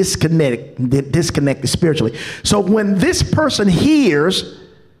is disconnected spiritually. So when this person hears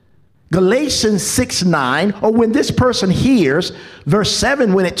Galatians 6:9, or when this person hears verse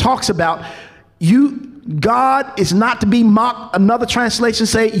 7, when it talks about God is not to be mocked, another translation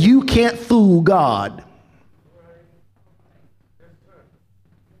say, you can't fool God.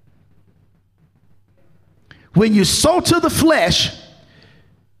 When you sow to the flesh,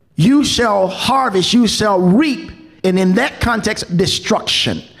 you shall harvest, you shall reap, and in that context,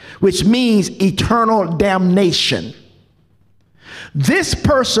 destruction, which means eternal damnation. This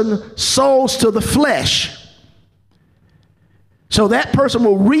person sows to the flesh, so that person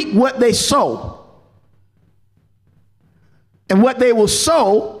will reap what they sow. And what they will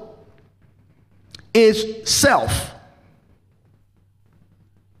sow is self.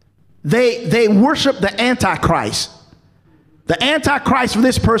 They worship the Antichrist. The Antichrist for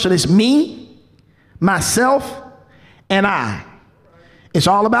this person is me, myself, and I. It's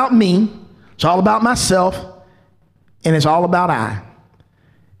all about me. It's all about myself. And it's all about I.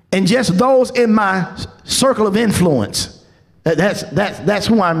 And just those in my circle of influence. That's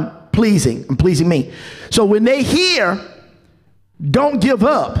who I'm pleasing. I'm pleasing me. So when they hear, don't give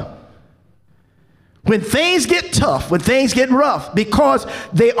up. When things get tough, when things get rough, because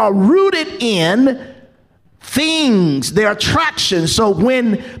they are rooted in things, their attractions. So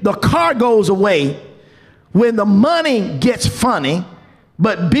when the car goes away, when the money gets funny,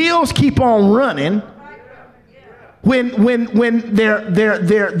 but bills keep on running, when their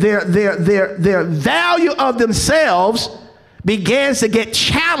value of themselves begins to get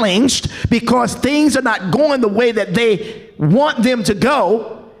challenged because things are not going the way that they want them to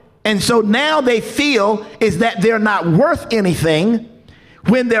go, and so now they feel is that they're not worth anything.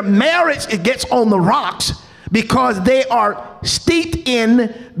 When their marriage it gets on the rocks because they are steeped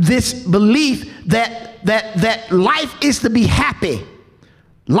in this belief that life is to be happy,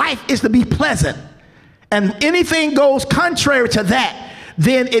 life is to be pleasant, and anything goes contrary to that,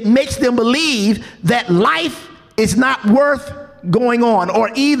 then it makes them believe that life is not worth going on, or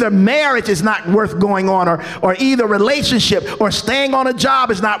either marriage is not worth going on, or either relationship or staying on a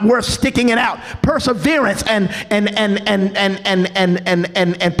job is not worth sticking it out. Perseverance and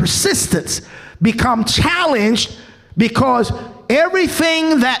persistence become challenged because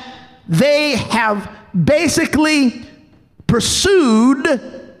everything that they have basically pursued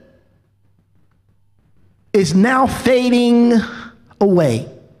is now fading away.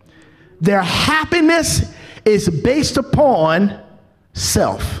 Their happiness is based upon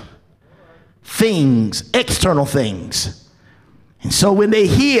self, things, external things. And so when they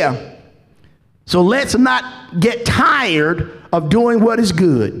hear, so let's not get tired of doing what is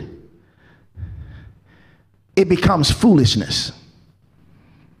good, it becomes foolishness.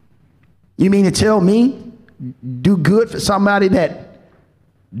 You mean to tell me do good for somebody that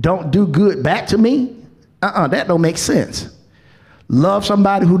don't do good back to me? That don't make sense. Love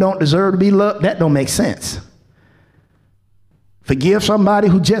somebody who don't deserve to be loved? That don't make sense. Forgive somebody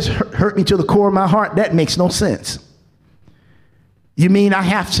who just hurt me to the core of my heart? That makes no sense. You mean I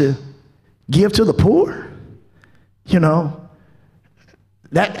have to give to the poor? You know,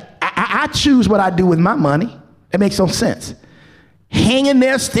 that I choose what I do with my money. It makes no sense. Hanging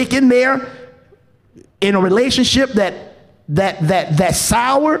there, sticking there in a relationship that's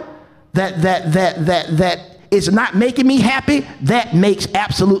sour, that is not making me happy, that makes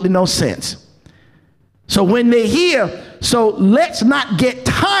absolutely no sense. So when they hear, so let's not get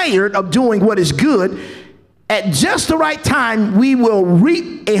tired of doing what is good. At just the right time, we will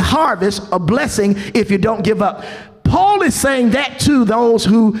reap a harvest, a blessing, if you don't give up. Paul is saying that to those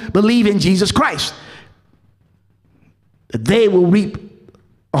who believe in Jesus Christ. They will reap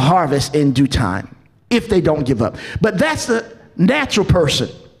a harvest in due time if they don't give up. But that's the natural person.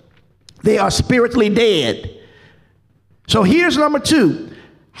 They are spiritually dead. So here's number 2.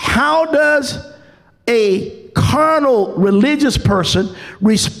 How does a carnal religious person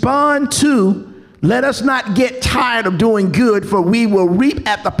respond to, let us not get tired of doing good, for we will reap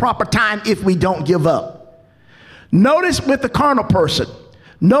at the proper time if we don't give up? Notice with the carnal person,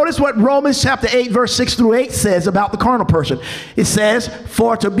 notice what Romans chapter 8 verse 6 through 8 says about the carnal person. It says,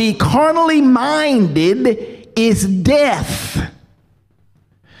 for to be carnally minded is death.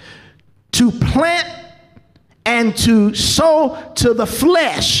 to plant and to sow to the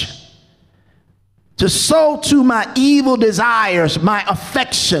flesh, to sow to my evil desires, my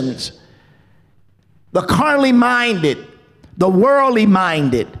affections, the carnally minded, the worldly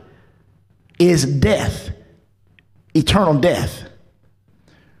minded, is death, eternal death.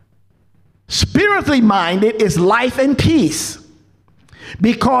 Spiritually minded is life and peace,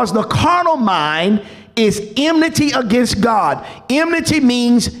 because the carnal mind is enmity against God. Enmity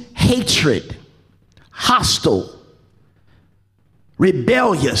means hatred, hostile,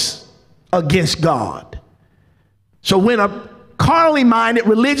 rebellious against God. So when a carnally minded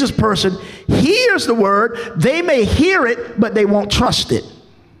religious person hears the word, they may hear it, but they won't trust it.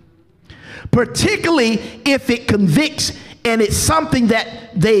 Particularly if it convicts and it's something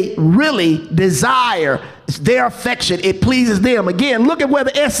that they really desire. It's their affection. It pleases them. Again, look at where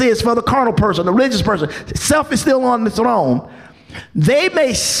the S is for the carnal person, the religious person. Self is still on the throne. They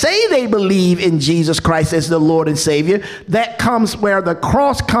may say they believe in Jesus Christ as the Lord and Savior. That comes where the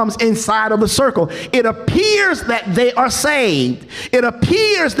cross comes inside of the circle. It appears that they are saved. It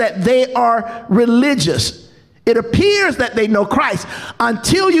appears that they are religious. It appears that they know Christ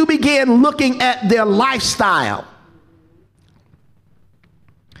until you begin looking at their lifestyle.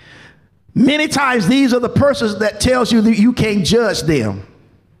 Many times these are the persons that tells you that you can't judge them,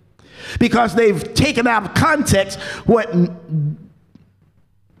 because they've taken out of context what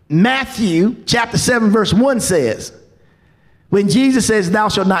Matthew chapter 7 verse 1 says. When Jesus says, thou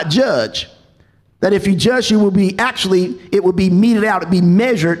shalt not judge, that if you judge, you will be it will be meted out, it will be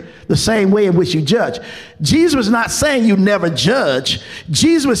measured the same way in which you judge. Jesus was not saying you never judge.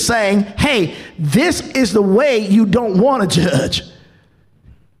 Jesus was saying, hey, this is the way you don't want to judge.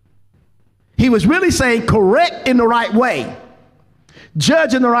 He was really saying correct in the right way.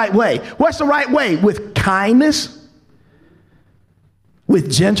 Judge in the right way. What's the right way? With kindness,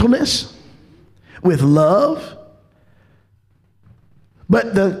 with gentleness, with love.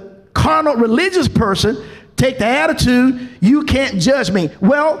 But the carnal religious person take the attitude, you can't judge me.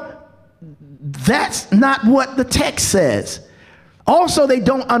 Well, that's not what the text says. Also, they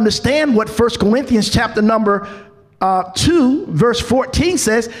don't understand what 1 Corinthians chapter number 2 verse 14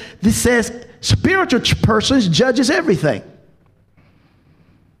 says. This says spiritual persons judges everything.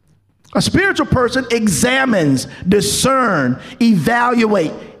 A spiritual person examines, discern,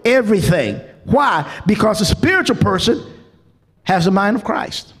 evaluate everything. Why? Because a spiritual person has the mind of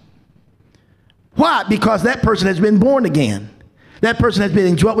Christ. Why? Because that person has been born again. That person has been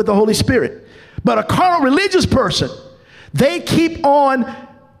indwelt with the Holy Spirit. But a carnal religious person, they keep on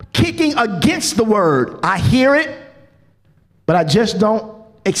kicking against the word. I hear it, but I just don't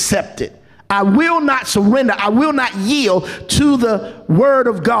accept it. I will not surrender. I will not yield to the word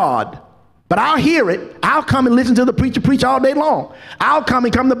of God. But I'll hear it. I'll come and listen to the preacher preach all day long. I'll come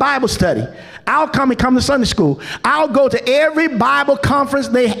and come to Bible study. I'll come and come to Sunday school. I'll go to every Bible conference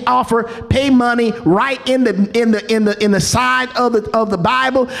they offer, pay money right in the side of the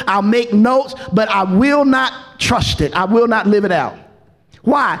Bible. I'll make notes, but I will not trust it. I will not live it out.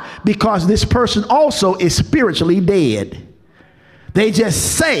 Why? Because this person also is spiritually dead. They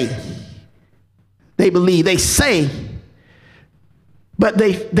just say they believe, they say, but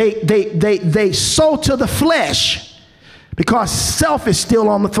they sow to the flesh, because self is still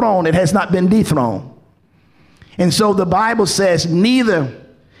on the throne. It has not been dethroned. And so the Bible says, neither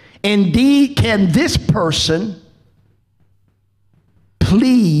indeed can this person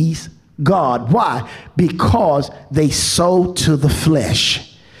please God. Why? Because they sow to the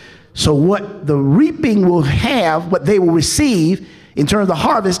flesh. So what the reaping will have, what they will receive in terms of the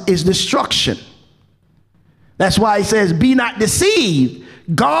harvest, is destruction. That's why he says, be not deceived.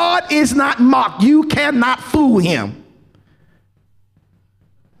 God is not mocked. You cannot fool him.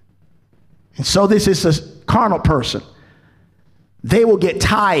 And so this is a carnal person. They will get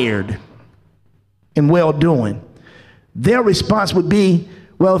tired in well-doing. Their response would be,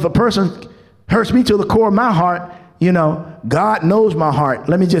 well, if a person hurts me to the core of my heart, you know, God knows my heart.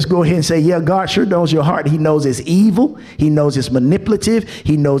 Let me just go ahead and say, yeah, God sure knows your heart. He knows it's evil. He knows it's manipulative.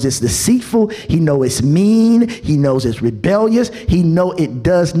 He knows it's deceitful. He knows it's mean. He knows it's rebellious. He knows it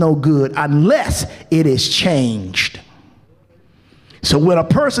does no good unless it is changed. So when a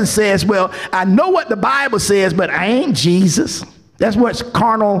person says, well, I know what the Bible says, but I ain't Jesus. That's what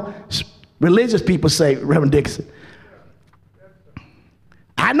carnal religious people say, Reverend Dixon.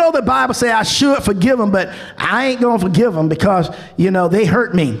 I know the Bible says I should forgive them, but I ain't going to forgive them because, you know, they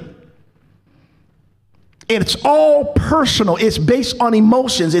hurt me. It's all personal. It's based on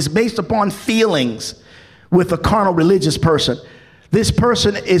emotions. It's based upon feelings with a carnal religious person. This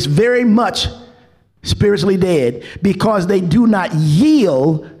person is very much spiritually dead because they do not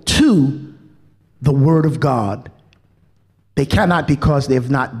yield to the word of God. They cannot because they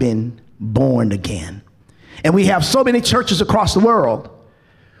have not been born again. And we have so many churches across the world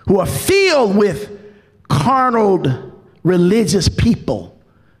who are filled with carnal religious people.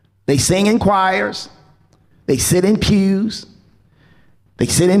 They sing in choirs. They sit in pews. They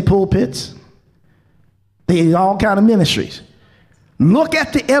sit in pulpits. They do all kinds of ministries. Look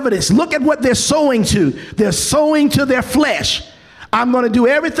at the evidence. Look at what they're sowing to. They're sowing to their flesh. I'm going to do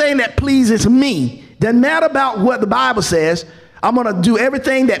everything that pleases me. Doesn't matter about what the Bible says. I'm going to do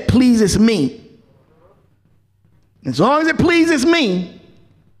everything that pleases me. As long as it pleases me,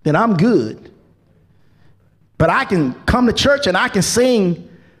 then I'm good. But I can come to church and I can sing,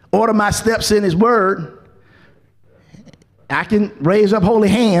 order my steps in his word. I can raise up holy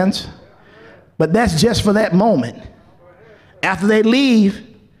hands, but that's just for that moment. After they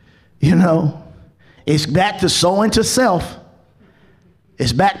leave, you know, it's back to sowing to self.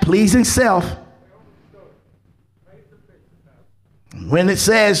 It's back pleasing self. When it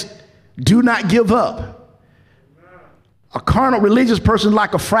says, do not give up. A carnal religious person is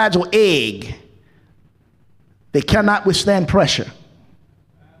like a fragile egg. They cannot withstand pressure.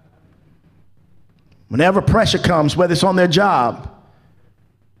 Whenever pressure comes, whether it's on their job,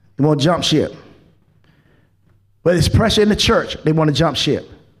 they want to jump ship. Whether it's pressure in the church, they want to jump ship.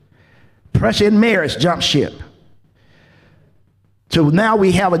 Pressure in marriage, jump ship. So now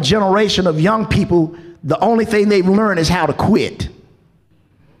we have a generation of young people, the only thing they've learned is how to quit.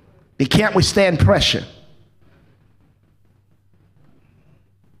 They can't withstand pressure.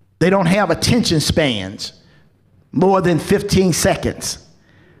 They don't have attention spans more than 15 seconds.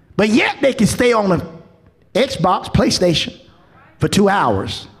 But yet they can stay on the Xbox, PlayStation for 2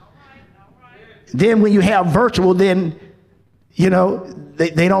 hours. Then when you have virtual, then, you know,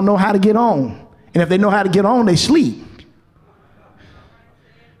 they don't know how to get on. And if they know how to get on, they sleep.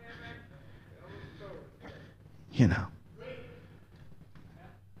 You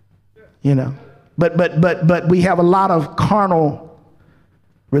know. But we have a lot of carnal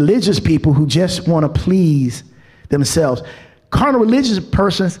religious people who just want to please themselves. Carnal religious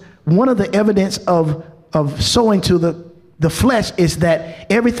persons, one of the evidence of sowing to the flesh is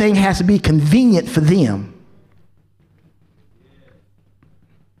that everything has to be convenient for them.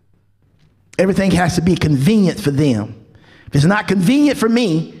 Everything has to be convenient for them. If it's not convenient for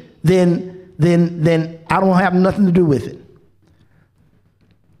me, then I don't have nothing to do with it.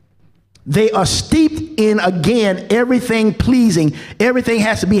 They are steeped in, again, everything pleasing. Everything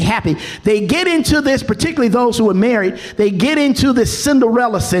has to be happy. They get into this, particularly those who are married, they get into this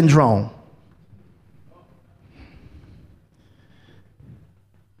Cinderella syndrome.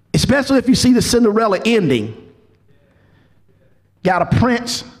 Especially if you see the Cinderella ending. Got a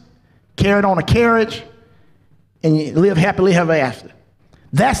prince, carried on a carriage, and you live happily ever after.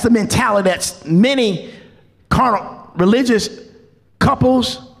 That's the mentality that many carnal religious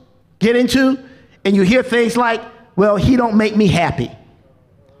couples get into, and you hear things like, well, he don't make me happy.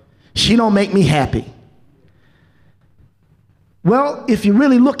 She don't make me happy. Well, if you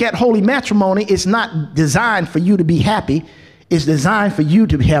really look at holy matrimony, it's not designed for you to be happy. It's designed for you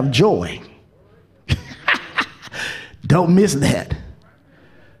to have joy. Don't miss that.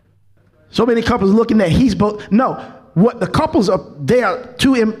 So many couples looking at he's both. No, what the couples are there,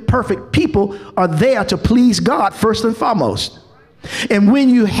 two imperfect people are there to please God first and foremost. And when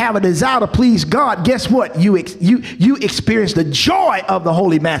you have a desire to please God, guess what? You experience the joy of the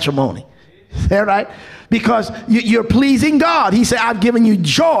holy matrimony. Is that right? Because you're pleasing God. He said, I've given you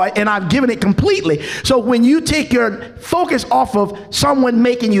joy and I've given it completely. So when you take your focus off of someone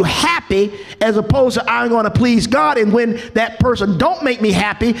making you happy, as opposed to I'm going to please God, and when that person don't make me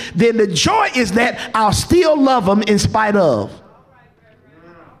happy, then the joy is that I'll still love them in spite of.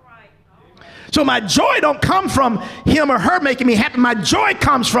 So my joy don't come from him or her making me happy. My joy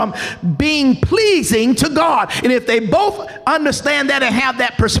comes from being pleasing to God. And if they both understand that and have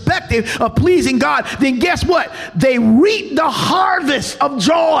that perspective of pleasing God, then guess what? They reap the harvest of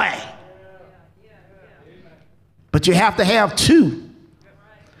joy. But you have to have two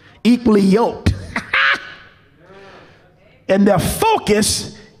equally yoked. And their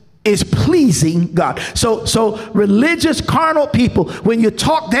focus is pleasing God. So religious carnal people, when you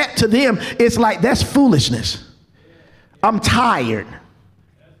talk that to them, it's like, that's foolishness. I'm tired.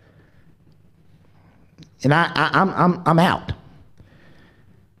 And I'm out.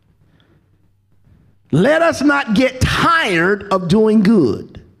 Let us not get tired of doing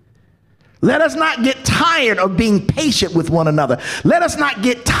good. Let us not get tired of being patient with one another. Let us not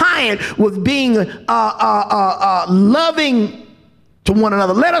get tired with being loving to one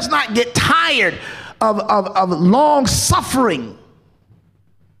another. Let us not get tired of long suffering.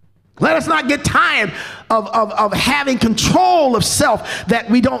 Let us not get tired of having control of self, that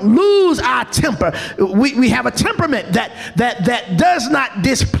we don't lose our temper. We have a temperament that does not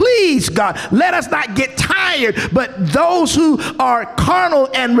displease God. Let us not get tired. But those who are carnal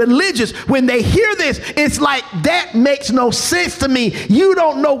and religious, when they hear this, it's like, that makes no sense to me. You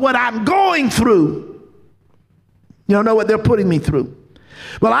don't know what I'm going through. You don't know what they're putting me through.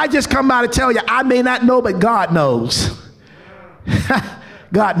 Well, I just come by to tell you, I may not know, but God knows.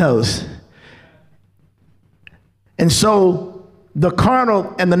 God knows. And so the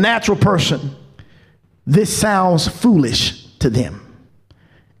carnal and the natural person, this sounds foolish to them.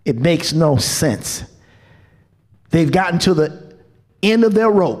 It makes no sense. They've gotten to the end of their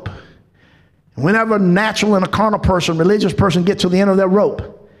rope. Whenever a natural and a carnal person, religious person, get to the end of their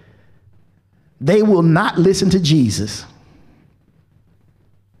rope, they will not listen to Jesus.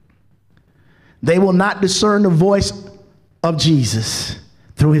 They will not discern the voice of Jesus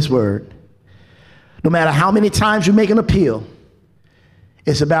through his word. No matter how many times you make an appeal,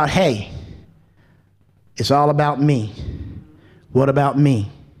 it's about, hey, it's all about me. What about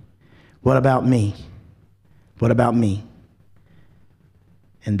me? What about me? What about me?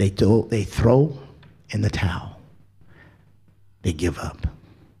 And they throw in the towel. They give up.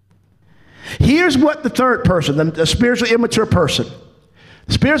 Here's what the third person, the spiritually immature person.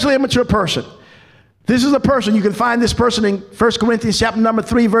 Spiritually immature person. This is a person, you can find this person in 1 Corinthians chapter number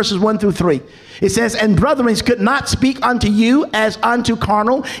 3, verses 1 through 3. It says, and brethren, could not speak unto you as unto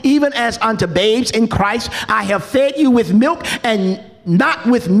carnal, even as unto babes in Christ. I have fed you with milk and not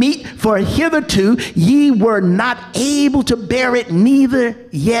with meat, for hitherto ye were not able to bear it, neither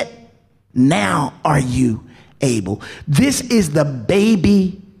yet now are you able. This is the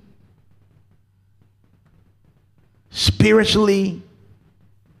baby, spiritually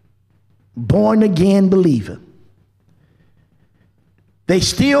born again believer. They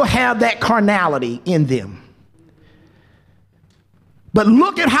still have that carnality in them. But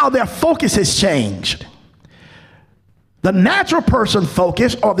look at how their focus has changed. The natural person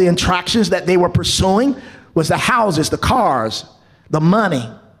focus, or the attractions that they were pursuing, was the houses, the cars, the money,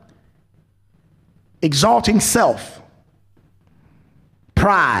 exalting self,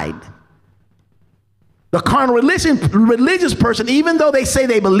 pride. The carnal religious person, even though they say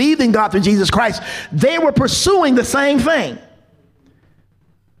they believed in God through Jesus Christ, they were pursuing the same thing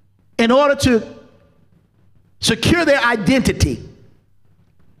in order to secure their identity,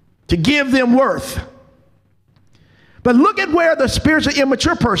 to give them worth. But look at where the spiritually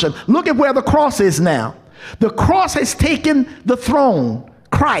immature person, look at where the cross is now. The cross has taken the throne.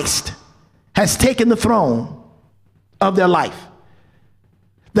 Christ has taken the throne of their life.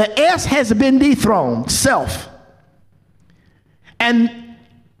 The S has been dethroned, self. And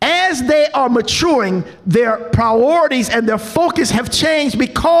as they are maturing, their priorities and their focus have changed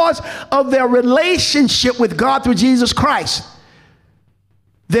because of their relationship with God through Jesus Christ.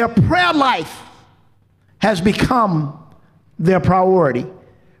 Their prayer life has become their priority.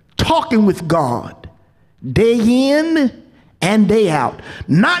 Talking with God day in and day out,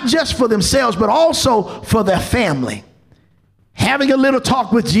 not just for themselves, but also for their family. Having a little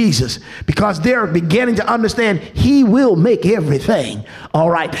talk with Jesus, because they're beginning to understand he will make everything all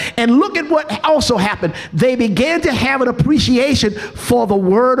right. And look at what also happened. They began to have an appreciation for the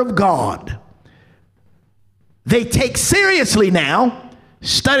word of God. They take seriously now,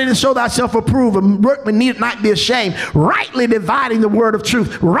 study to show thyself approved, and workman need not be ashamed, rightly dividing the word of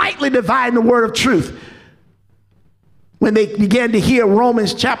truth, rightly dividing the word of truth. When they began to hear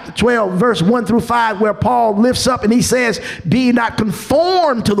Romans chapter 12, verse 1 through 5, where Paul lifts up and he says, be not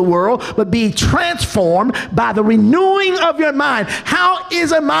conformed to the world, but be transformed by the renewing of your mind. How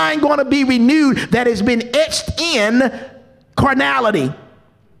is a mind going to be renewed that has been etched in carnality?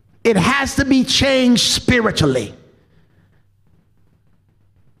 It has to be changed spiritually.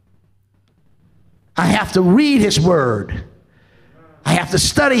 I have to read his word. I have to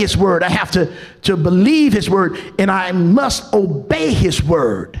study his word. I have to believe his word, and I must obey his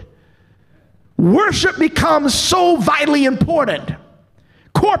word. Worship becomes so vitally important.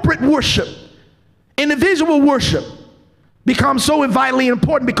 Corporate worship, individual worship becomes so vitally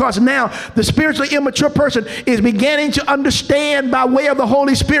important, because now the spiritually immature person is beginning to understand by way of the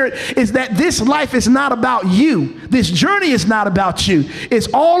Holy Spirit is that this life is not about you. This journey is not about you. It's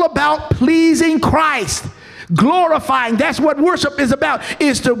all about pleasing Christ. Glorifying, that's what worship is about,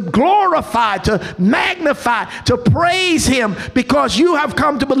 is to glorify, to magnify, to praise him, because you have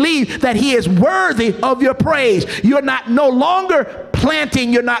come to believe that he is worthy of your praise. You're no longer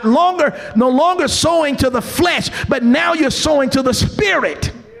planting, you're no longer sowing to the flesh, but now you're sowing to the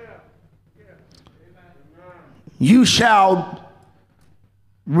spirit. You shall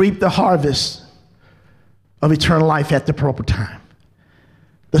reap the harvest of eternal life at the proper time.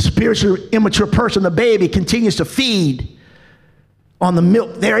 The spiritually immature person, the baby, continues to feed on the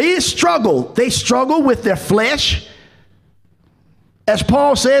milk. There is struggle. They struggle with their flesh. As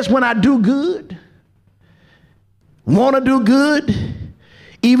Paul says, when I do good, want to do good,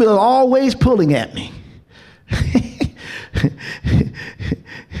 evil is always pulling at me.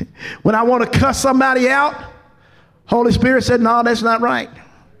 When I want to cuss somebody out, Holy Spirit said, no, that's not right.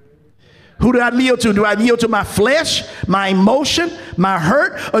 Who do I yield to? Do I yield to my flesh, my emotion, my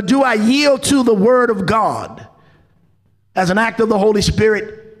hurt, or do I yield to the Word of God? As an act of the Holy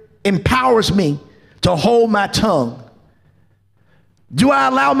Spirit empowers me to hold my tongue. Do I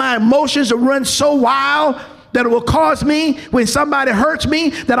allow my emotions to run so wild that it will cause me, when somebody hurts me,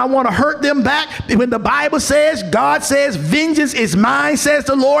 that I want to hurt them back? When the Bible says, God says, vengeance is mine, says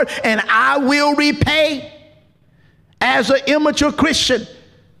the Lord, and I will repay. As an immature Christian,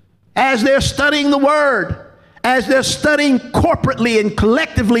 as they're studying the Word, as they're studying corporately and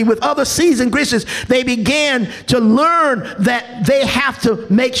collectively with other seasoned Christians, they began to learn that they have to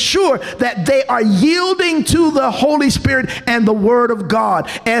make sure that they are yielding to the Holy Spirit and the Word of God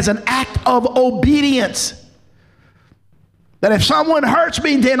as an act of obedience. That if someone hurts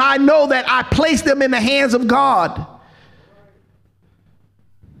me, then I know that I place them in the hands of God.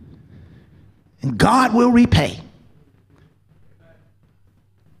 And God will repay.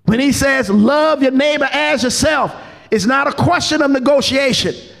 When he says, love your neighbor as yourself, it's not a question of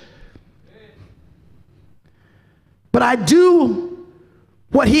negotiation. But I do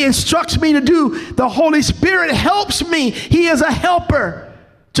what he instructs me to do. The Holy Spirit helps me. He is a helper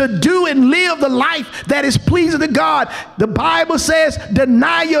to do and live the life that is pleasing to God. The Bible says,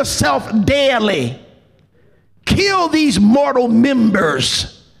 deny yourself daily. Kill these mortal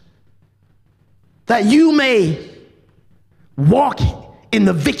members that you may walk in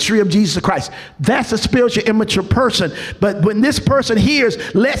the victory of Jesus Christ. That's a spiritual immature person. But when this person hears,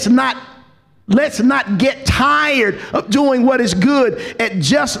 let's not get tired of doing what is good at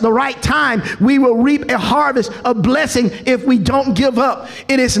just the right time. We will reap a harvest of blessing if we don't give up.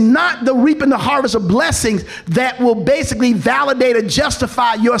 It is not the reaping the harvest of blessings that will basically validate or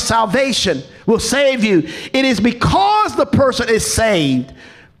justify your salvation, will save you. It is because the person is saved.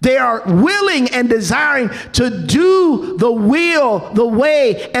 They are willing and desiring to do the will, the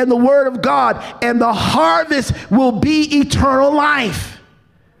way, and the Word of God, and the harvest will be eternal life,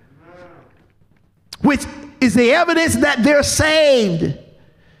 which is the evidence that they're saved.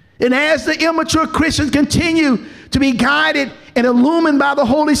 And as the immature Christians continue to be guided and illumined by the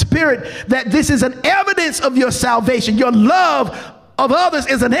Holy Spirit, that this is an evidence of your salvation. Your love of others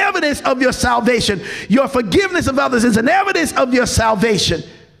is an evidence of your salvation. Your forgiveness of others is an evidence of your salvation.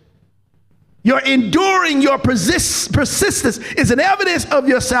 Your enduring, your persistence is an evidence of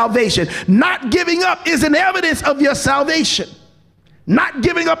your salvation. Not giving up is an evidence of your salvation. Not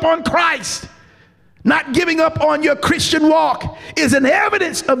giving up on Christ, not giving up on your Christian walk is an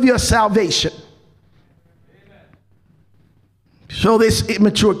evidence of your salvation. So this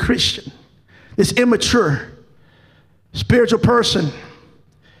immature Christian, this immature spiritual person,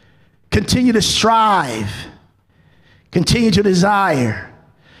 continue to strive, continue to desire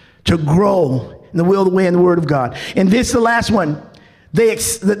to grow in the will, the way, and the Word of God. And this is the last one.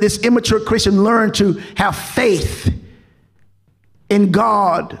 This immature Christian learned to have faith in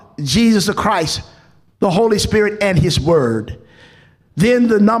God, Jesus Christ, the Holy Spirit, and His Word. Then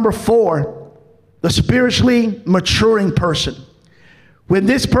the number 4, the spiritually maturing person. When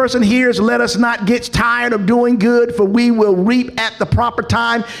this person hears, let us not get tired of doing good, for we will reap at the proper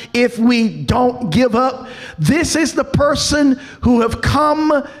time if we don't give up. This is the person who have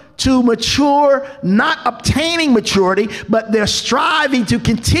come to mature, not obtaining maturity, but they're striving to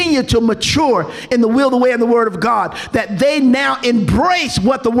continue to mature in the will, the way, and the Word of God, that they now embrace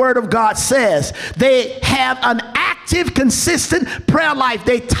what the Word of God says. They have an active, consistent prayer life.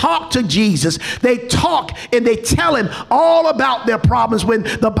 They talk to Jesus. They talk and they tell Him all about their problems. When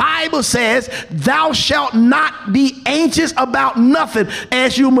the Bible says, thou shalt not be anxious about nothing.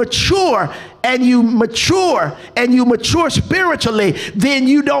 As you mature and you mature spiritually, then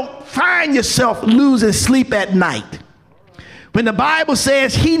you don't find yourself losing sleep at night. When the Bible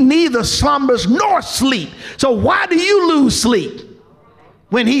says He neither slumbers nor sleep. So why do you lose sleep?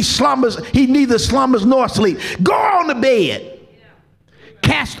 When He slumbers, He neither slumbers nor sleep. Go on to bed.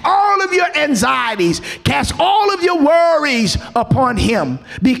 Cast all of your anxieties, cast all of your worries upon Him,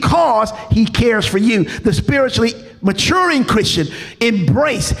 because He cares for you. The spiritually maturing Christian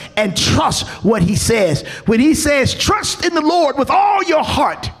embrace and trust what He says. When He says, trust in the Lord with all your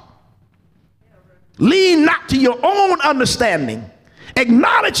heart, lean not to your own understanding,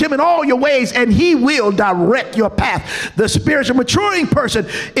 Acknowledge him in all your ways, and he will direct your path. The spiritual maturing person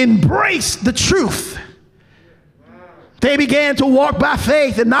embrace the truth. They began to walk by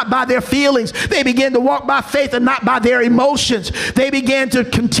faith and not by their feelings. They began to walk by faith and not by their emotions. They began to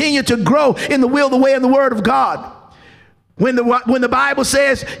continue to grow in the will, the way, and the word of God. When the Bible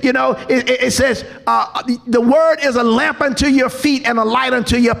says, you know, it says, the word is a lamp unto your feet and a light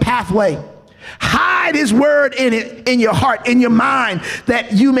unto your pathway. Hide his word in your heart, in your mind,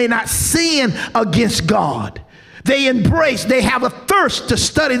 that you may not sin against God. They have a thirst to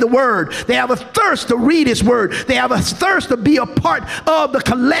study the word. They have a thirst to read his word. They have a thirst to be a part of the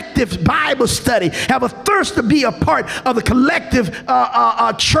collective Bible study, have a thirst to be a part of the collective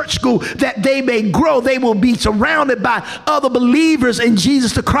church school, that they may grow. They will be surrounded by other believers in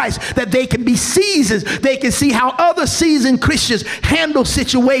Jesus the Christ, that they can be seasoned. They can see how other seasoned Christians handle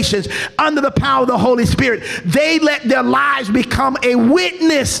situations under the power of the Holy Spirit. They let their lives become a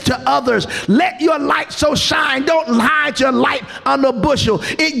witness to others. Let your light so shine. Don't hide your light under a bushel.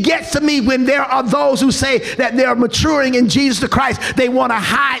 It gets to me when there are those who say that they're maturing in Jesus the Christ. They want to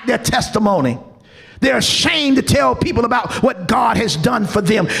hide their testimony. They're ashamed to tell people about what God has done for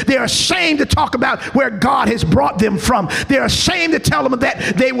them. They're ashamed to talk about where God has brought them from. They're ashamed to tell them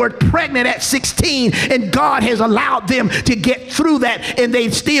that they were pregnant at 16 and God has allowed them to get through that, and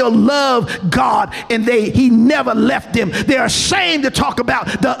they still love God and he never left them. They're ashamed to talk about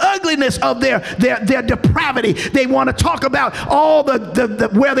the ugliness of their depravity. They want to talk about all the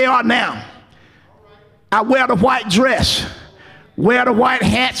where they are now. I wear the white dress, wear the white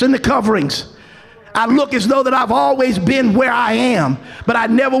hats and the coverings. I look as though that I've always been where I am, but I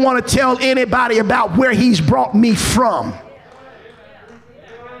never want to tell anybody about where he's brought me from.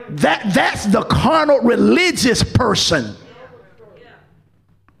 That's the carnal religious person.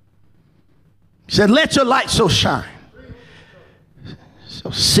 He said, let your light so shine.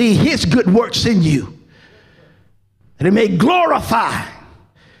 So see his good works in you, and it may glorify,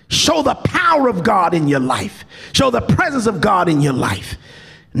 show the power of God in your life, show the presence of God in your life.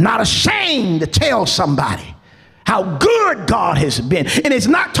 Not ashamed to tell somebody how good God has been. And it's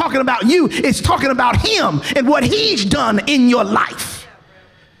not talking about you, it's talking about him and what he's done in your life.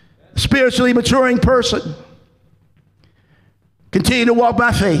 Spiritually maturing person, continue to walk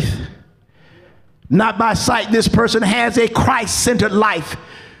by faith, not by sight. This person has a Christ-centered life,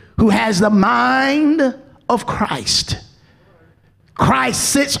 who has the mind of Christ. Christ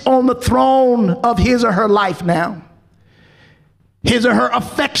sits on the throne of his or her life now. His or her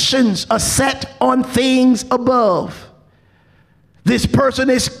affections are set on things above. This person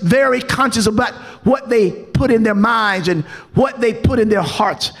is very conscious about what they put in their minds and what they put in their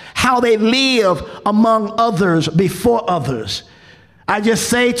hearts, how they live among others, before others. I just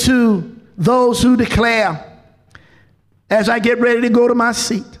say to those who declare, as I get ready to go to my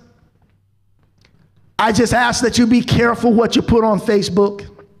seat, I just ask that you be careful what you put on Facebook.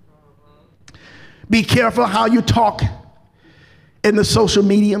 Be careful how you talk in the social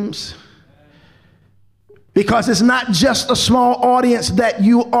mediums, because it's not just a small audience that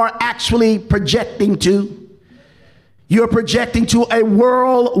you are actually projecting to. You're projecting to a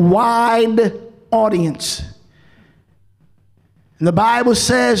worldwide audience. And the Bible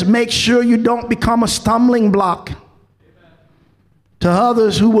says, make sure you don't become a stumbling block to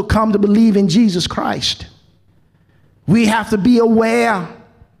others who will come to believe in Jesus Christ. We have to be aware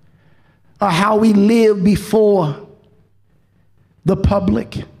of how we live before the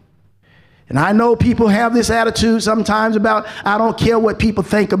public. And I know people have this attitude sometimes about, I don't care what people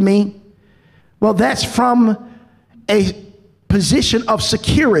think of me. Well, that's from a position of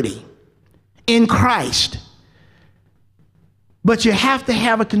security in Christ. But you have to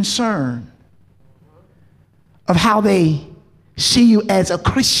have a concern of how they see you as a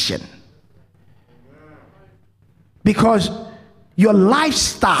Christian, because your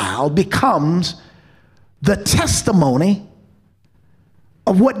lifestyle becomes the testimony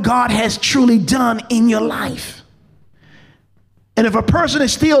of what God has truly done in your life. And if a person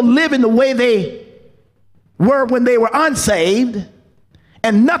is still living the way they were when they were unsaved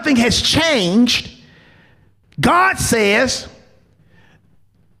and nothing has changed, God says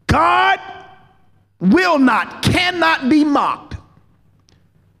God cannot be mocked.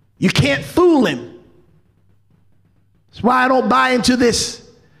 You can't fool him. That's why I don't buy into this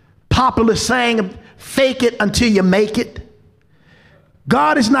popular saying, fake it until you make it.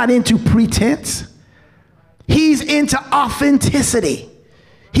 God is not into pretense. He's into authenticity.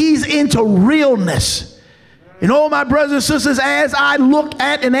 He's into realness. And oh, my brothers and sisters, as I look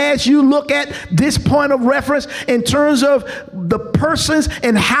at and as you look at this point of reference in terms of the persons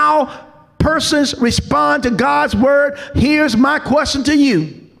and how persons respond to God's word, here's my question to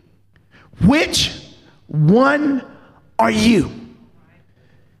you. Which one are you?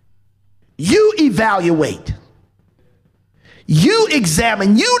 You evaluate. You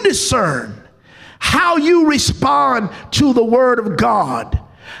examine. You discern how you respond to the word of God.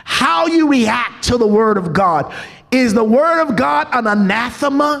 How you react to the word of God. Is the word of God an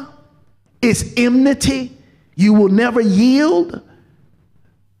anathema? Is enmity? You will never yield?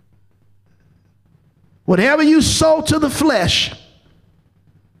 Whatever you sow to the flesh,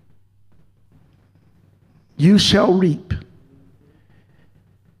 you shall reap.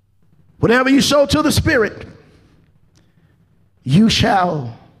 Whatever you sow to the spirit, you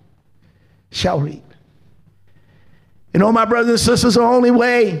shall reap. You know, my brothers and sisters, the only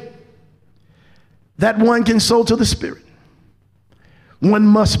way that one can sow to the spirit, one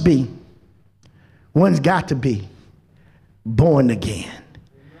must be, one's got to be born again.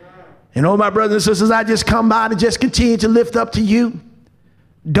 You know, my brothers and sisters, I just come by and just continue to lift up to you.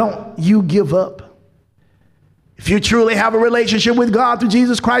 Don't you give up. If you truly have a relationship with God through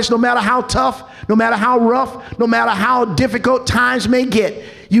Jesus Christ, no matter how tough, no matter how rough, no matter how difficult times may get,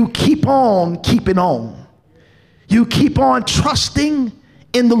 you keep on keeping on. You keep on trusting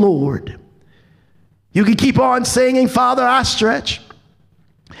in the Lord. You can keep on singing, Father, I stretch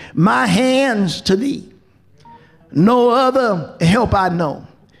my hands to thee. No other help I know.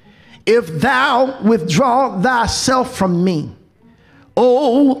 If thou withdraw thyself from me,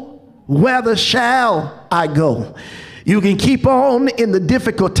 oh, whither shall I go? You can keep on in the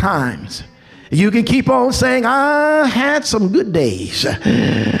difficult times. You can keep on saying, I had some good days.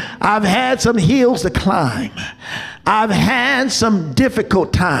 I've had some hills to climb. I've had some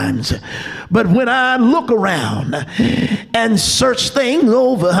difficult times. But when I look around and search things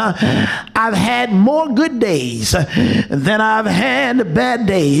over, I've had more good days than I've had bad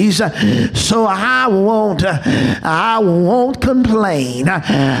days. So I won't complain.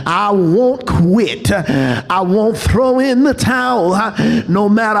 I won't quit. I won't throw in the towel. No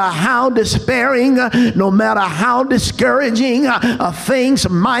matter how despairing, no matter how discouraging things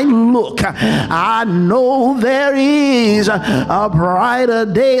might look, I know there is a brighter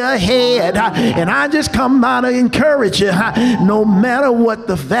day ahead. And I just come by to encourage you, no matter what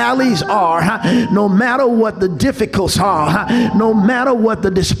the valleys are, no matter what the difficulties are, no matter what the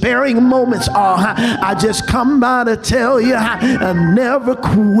despairing moments are, I just come by to tell you, never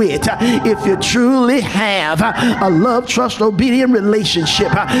quit. If you truly have a love, trust, obedient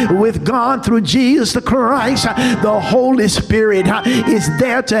relationship with God through Jesus the Christ, the Holy Spirit is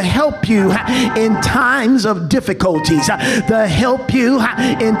there to help you in times of difficulties, to help you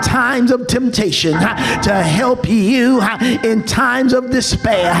in times of temptation, to help you in times of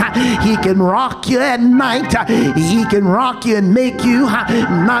despair. He can rock you at night. He can rock you and make you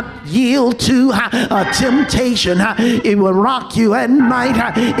not yield to a temptation. It will rock you at night,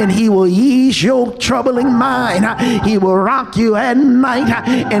 and he will ease your troubling mind. He will rock you at night,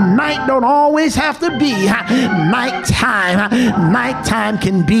 and night don't always have to be nighttime. Nighttime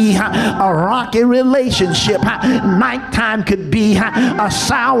can be a rocky relationship. Nighttime could be a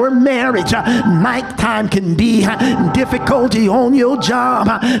sour marriage. Nighttime can be difficulty on your job.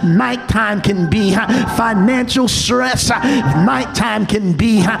 Nighttime can be financial stress. Nighttime can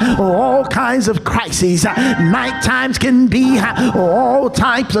be all kinds of crises. Nighttime can be all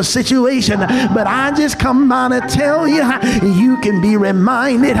types of situations. But I just come by to tell you, you can be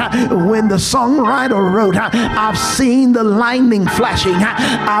reminded when the songwriter wrote, I've seen the lightning flashing.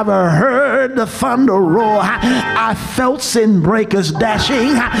 I've heard the thunder roar. I felt sin breakers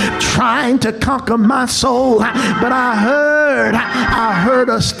dashing, trying to conquer my soul. But I heard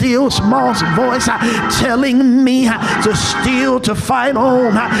a still small voice telling me to fight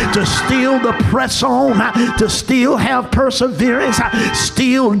on, to still to press on, to still have perseverance,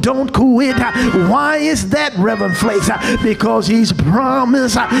 still don't quit. Why is that, Reverend Flakes? Because he's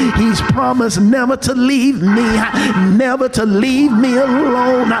promised never to leave me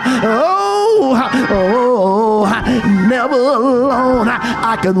alone. Never alone.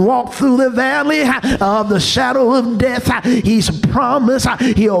 I can walk through the valley of the shadow of death. He's promised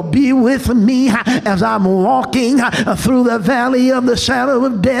he'll be with me as I'm walking through the valley of the shadow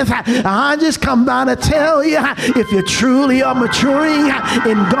of death. I just come by to tell you, if you truly are maturing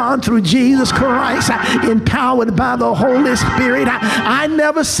in God through Jesus Christ, empowered by the Holy Spirit, I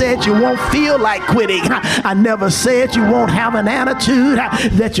never said you won't feel like quitting. I never said you won't have an attitude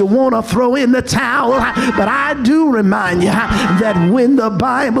that you want to throw in the towel. But I I do remind you that when the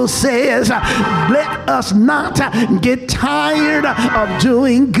Bible says, let us not get tired of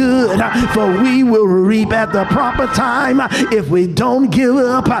doing good, for we will reap at the proper time if we don't give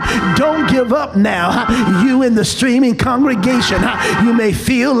up. Don't give up now. You in the streaming congregation, you may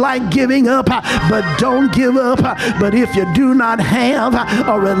feel like giving up, but don't give up. But if you do not have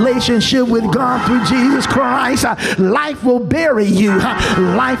a relationship with God through Jesus Christ, life will bury you.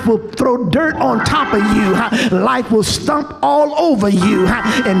 Life will throw dirt on top of you. Life will stomp all over you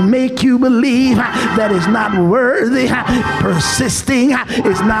and make you believe that it's not worthy persisting,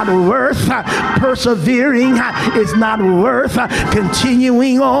 it's not worth persevering, it's not worth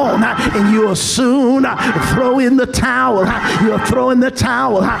continuing on, and you'll soon throw in the towel. You'll throw in the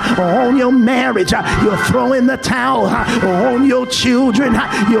towel on your marriage. You'll throw in the towel on your children.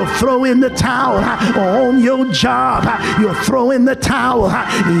 You'll throw in the towel on your job. You'll throw in the towel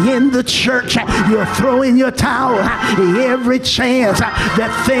in the church. You'll throw in your towel every chance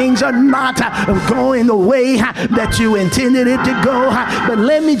that things are not going the way that you intended it to go. But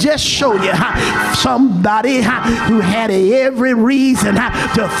let me just show you somebody who had every reason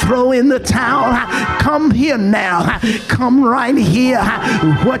to throw in the towel. Come here now. Come right here.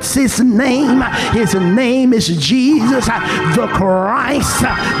 What's his name? His name is Jesus the Christ,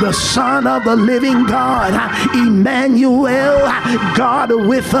 the Son of the living God, Emmanuel, God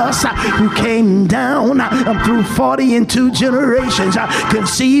with us, who came down through 42 generations,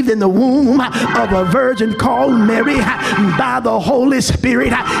 conceived in the womb of a virgin called Mary by the Holy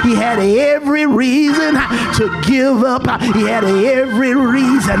Spirit. He had every reason to give up. He had every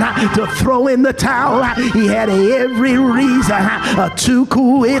reason to throw in the towel. He had every reason to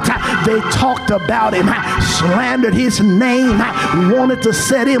quit. They talked about him, slandered his name, wanted to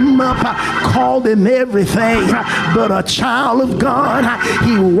set him up, called him everything but a child of God.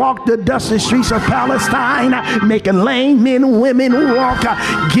 He walked the dusty streets of Palestine, making lame men and women walk,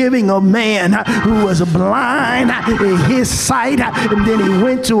 giving a man who was blind his sight. And then he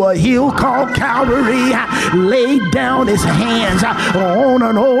went to a hill called Calvary, laid down his hands on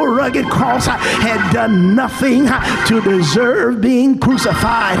an old rugged cross, had done nothing to deserve being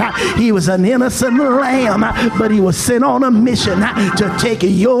crucified. He was an innocent lamb, but he was sent on a mission to take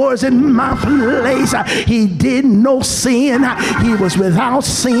yours and my place. He did no sin. He was without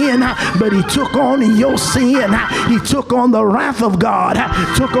sin, but he took on your sin. He took on the wrath of God,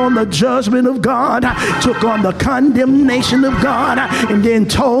 took on the judgment of God, took on the condemnation of God, and then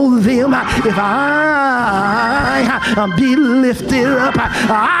told them, if I be lifted up,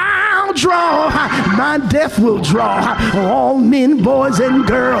 I'll draw, my death will draw all men, boys, and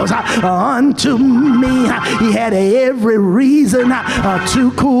girls unto me. He had every reason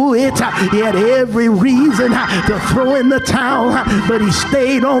to quit. He had every reason to throw in the towel, but he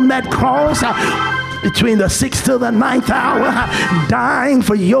stayed on that cross between the 6th to the 9th hour, dying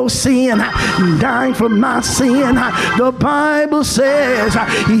for your sin, dying for my sin. The Bible says,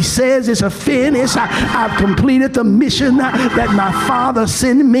 he says it's finished. I've completed the mission that my Father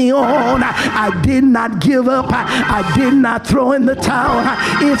sent me on. I did not give up. I did not throw in the towel.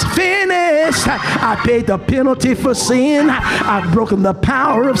 It's finished. I paid the penalty for sin. I've broken the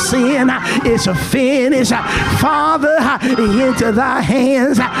power of sin. It's finished. Father, into thy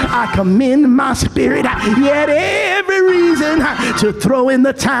hands I commend my spirit. He had every reason to throw in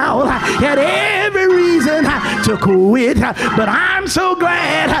the towel. He had every reason to quit. But I'm so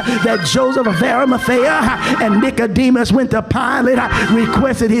glad that Joseph of Arimathea and Nicodemus went to Pilate,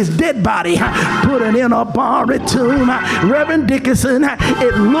 requested his dead body, put it in a borrowed tomb. Reverend Dickinson,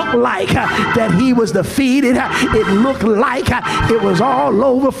 it looked like that he was defeated. It looked like it was all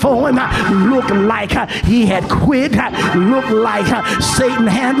over for him. Looked like he had quit. Looked like Satan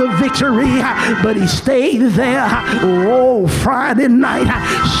had the victory. But he stayed there. Oh, Friday night,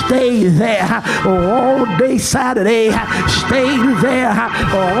 stayed there. All day Saturday, stayed there.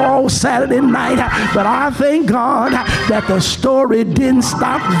 All Saturday night. But I thank God that the story didn't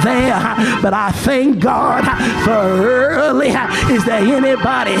stop there. But I thank God for early. Is there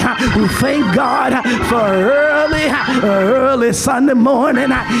anybody who thank God for early Sunday morning?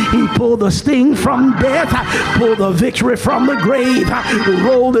 He pulled the sting from death, pulled the victory from the grave,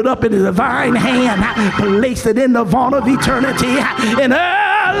 rolled it up in his divine hand, placed it in the vault of eternity, and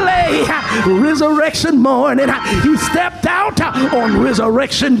early resurrection morning, he stepped out on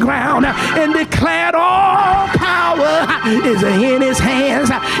resurrection ground and declared all power is in his hands,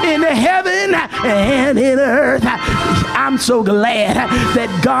 in heaven and in earth. I'm so glad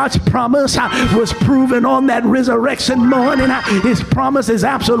that God's promise was proven on that resurrection morning. His promise is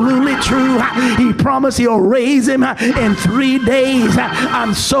absolutely true. He promised he'll raise him in 3 days.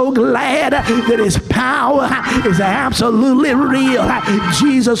 I'm so glad that his power is absolutely real.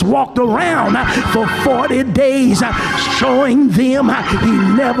 Jesus walked around for 40 days showing them he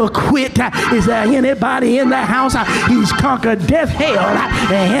never quit. Is there anybody in the house? He's conquered death, hell,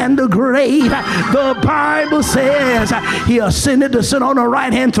 and the grave. The Bible says he ascended to sit on the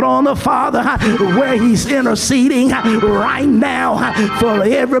right hand throne of the Father, where he's interceding right now for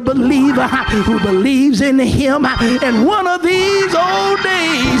every believer who believes in him. And one of these old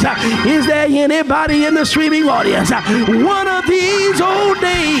days, is there anybody in the streaming audience? One of these old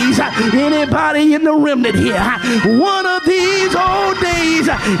days, anybody in the remnant here? One of these old days,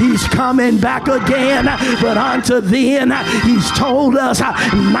 he's coming back again. But unto then, he's told us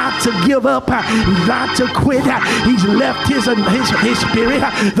not to give up, not to quit. He's left his Spirit,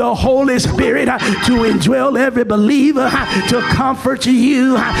 the Holy Spirit, to indwell every believer, to comfort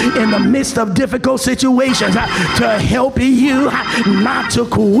you in the midst of difficult situations, to help you not to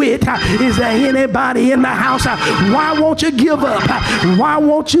quit. Is there anybody in the house? Why won't you give up? Why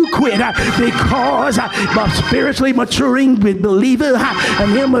won't you quit? Because a spiritually maturing believer,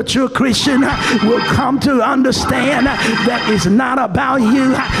 an immature Christian, will come to understand that it's not about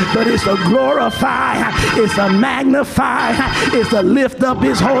you, but it's to glorify, it's to magnify, it's to lift up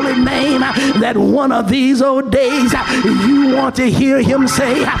his holy name. That one of these old days you want to hear him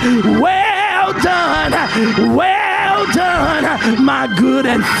say, well done, well done, my good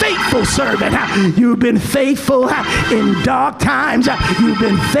and faithful servant. You've been faithful in dark times. You've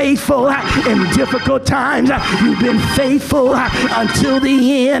been faithful in difficult times. You've been faithful until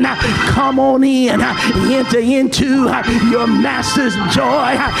the end. Come on in, enter into your master's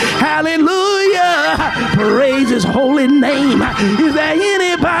joy. Hallelujah. Praise his holy name. Is there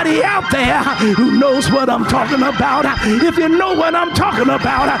anybody out there who knows what I'm talking about? If you know what I'm talking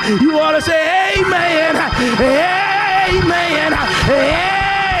about, you ought to say amen. Amen.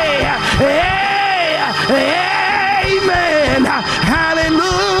 Amen.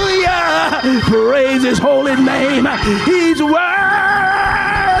 Hallelujah. Praise his holy name. He's worthy.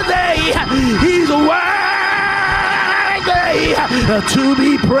 He's worthy to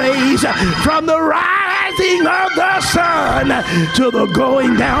be praised, from the rising of the sun to the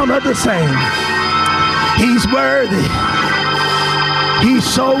going down of the same. He's worthy. He's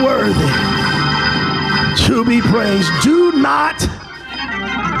so worthy to be praised. Do not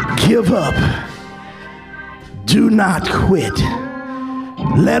give up. Do not quit.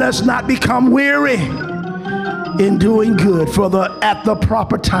 Let us not become weary in doing good, for at the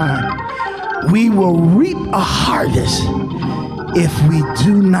proper time we will reap a harvest if we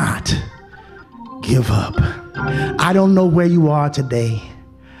do not give up. I don't know where you are today.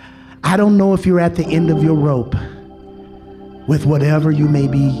 I don't know if you're at the end of your rope with whatever you may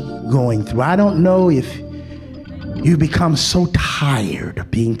be going through. I don't know if you become so tired of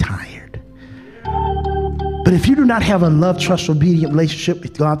being tired. But if you do not have a love, trust, obedient relationship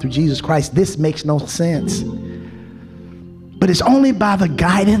with God through Jesus Christ, this makes no sense. But it's only by the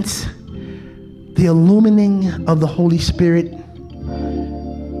guidance, the illumining of the Holy Spirit,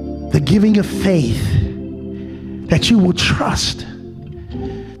 the giving of faith, that you will trust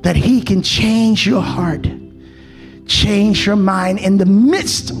that he can change your heart, change your mind in the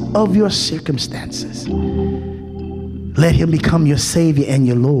midst of your circumstances. Let him become your Savior and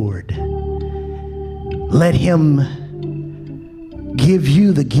your Lord. Let him give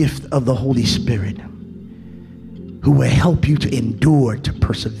you the gift of the Holy Spirit, who will help you to endure, to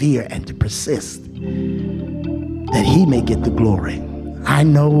persevere, and to persist, that he may get the glory. I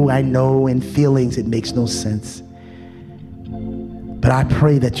know, in feelings it makes no sense. But I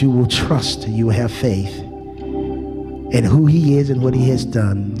pray that you will trust, you will have faith in who he is and what he has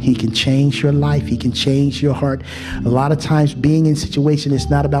done. He can change your life. He can change your heart. A lot of times being in situation is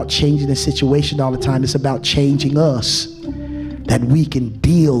not about changing the situation all the time. It's about changing us, that we can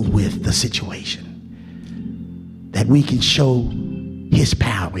deal with the situation, that we can show his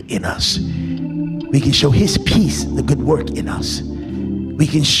power in us. We can show his peace, the good work in us. We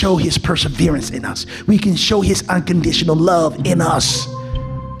can show his perseverance in us. We can show his unconditional love in us.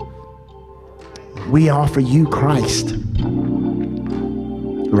 We offer you Christ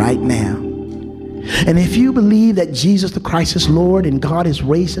right now. And if you believe that Jesus the Christ is Lord and God has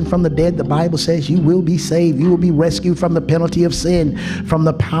raised him from the dead, the Bible says you will be saved. You will be rescued from the penalty of sin, from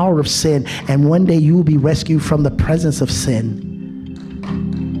the power of sin, and one day you will be rescued from the presence of sin.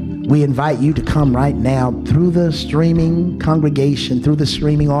 We invite you to come right now through the streaming congregation, through the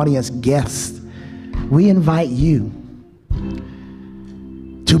streaming audience, guests. We invite you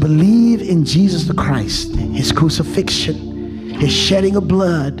to believe in Jesus the Christ, his crucifixion, his shedding of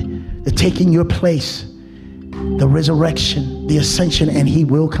blood, the taking your place, the resurrection, the ascension, and he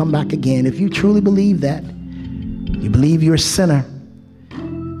will come back again. If you truly believe that, you believe you're a sinner,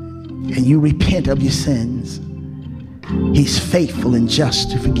 and you repent of your sins, he's faithful and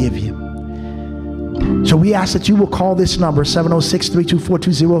just to forgive you. So we ask that you will call this number,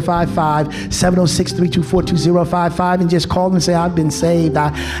 706-324-2055, 706-324-2055, and just call and say, I've been saved.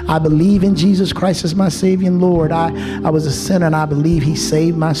 I believe in Jesus Christ as my Savior and Lord. I was a sinner, and I believe he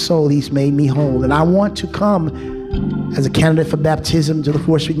saved my soul. He's made me whole. And I want to come as a candidate for baptism to the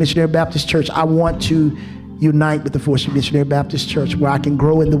 4th Street Missionary Baptist Church. I want to unite with the 4th Street Missionary Baptist Church, where I can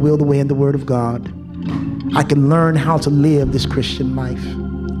grow in the will, the way, and the word of God. I can learn how to live this Christian life.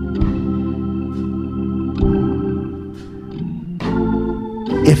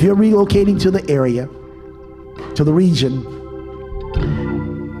 If you're relocating to the area, to the region,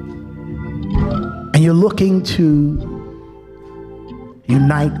 and you're looking to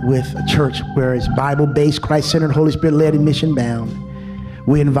unite with a church where it's Bible-based, Christ-centered, Holy Spirit-led, and mission-bound,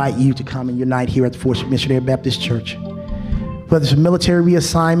 we invite you to come and unite here at the 4th Street Missionary Baptist Church. Whether it's a military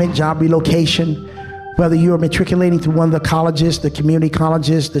reassignment, job relocation, whether you're matriculating to one of the colleges, the community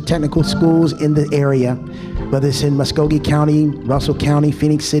colleges, the technical schools in the area, whether it's in Muskogee County, Russell County,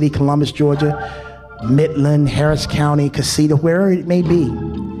 Phoenix City, Columbus, Georgia, Midland, Harris County, Casita, wherever it may be,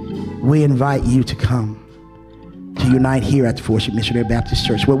 we invite you to come to unite here at the 4th Street Missionary Baptist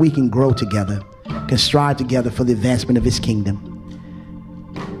Church, where we can grow together, can strive together for the advancement of his kingdom.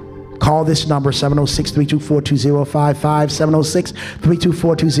 Call this number, 706-324-2055,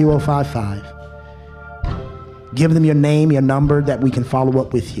 706-324-2055. Give them your name, your number, that we can follow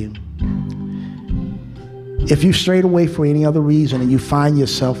up with you. If you strayed away for any other reason and you find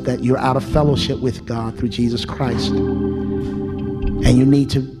yourself that you're out of fellowship with God through Jesus Christ and you need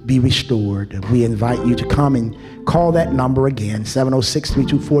to be restored, we invite you to come and call that number again,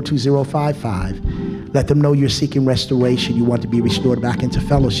 706-324-2055. Let them know you're seeking restoration. You want to be restored back into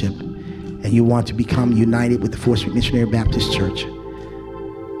fellowship, and you want to become united with the 4th Street Missionary Baptist Church.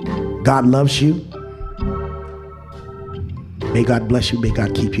 God loves you. May God bless you. May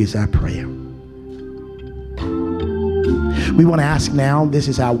God keep you, is our prayer. We want to ask now, this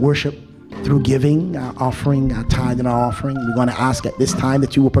is our worship through giving, our offering, our tithe and our offering. We're going to ask at this time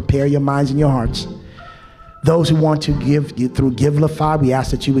that you will prepare your minds and your hearts. Those who want to give through Givelify, we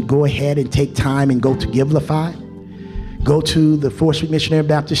ask that you would go ahead and take time and go to Givelify. Go to the 4th Street Missionary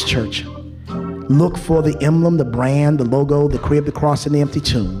Baptist Church. Look for the emblem, the brand, the logo, the crib, the cross, and the empty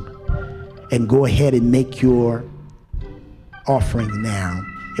tomb. And go ahead and make your offering now.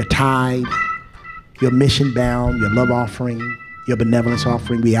 Your tithe, your mission bound, your love offering, your benevolence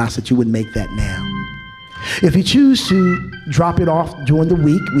offering. We ask that you would make that now. If you choose to drop it off during the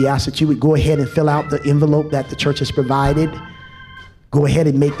week, we ask that you would go ahead and fill out the envelope that the church has provided. Go ahead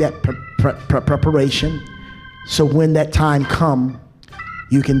and make that preparation. So when that time comes,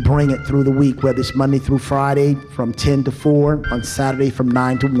 you can bring it through the week, whether it's Monday through Friday from 10 to 4, on Saturday from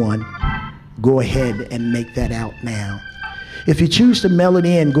 9 to 1. Go ahead and make that out now. If you choose to mail it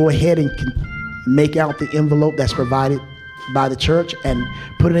in, go ahead and make out the envelope that's provided by the church and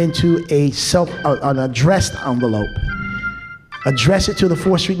put it into an addressed envelope. Address it to the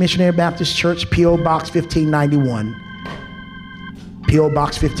 4th Street Missionary Baptist Church, P.O. Box 1591. P.O.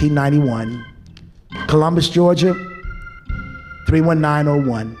 Box 1591, Columbus, Georgia,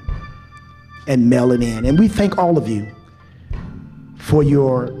 31901, and mail it in. And we thank all of you for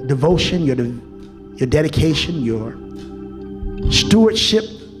your devotion, your dedication, your stewardship,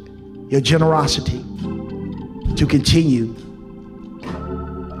 your generosity to continue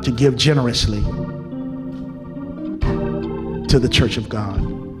to give generously to the church of God.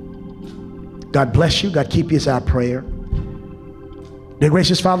 God bless you. God keep you is our prayer. Dear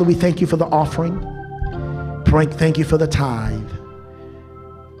gracious Father, we thank you for the offering. Thank you for the tithe.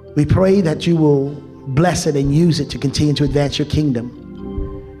 We pray that you will bless it and use it to continue to advance your kingdom.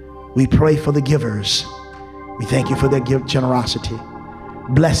 We pray for the givers. We thank you for their generosity.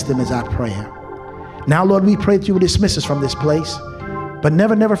 Bless them is our prayer. Now, Lord, we pray that you will dismiss us from this place, but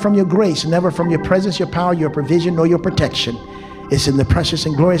never, never from your grace, never from your presence, your power, your provision, nor your protection. It's in the precious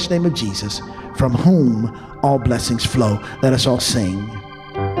and glorious name of Jesus, from whom all blessings flow. Let us all sing.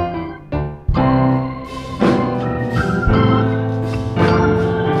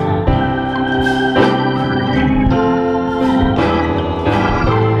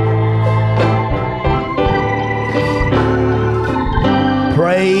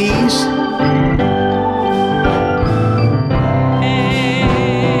 Praise.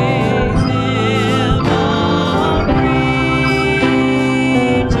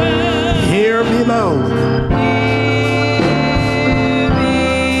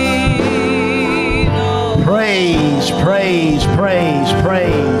 Praise, praise,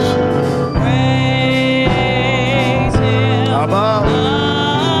 praise. Above,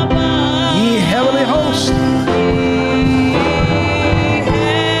 ye heavenly hosts.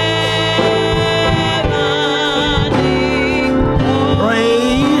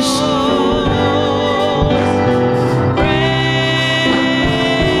 Praise.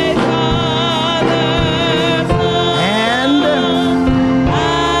 And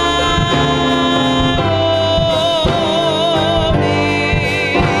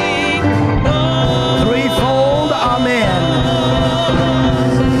threefold, amen.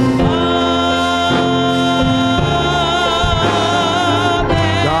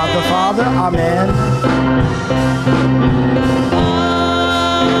 God the Father, amen.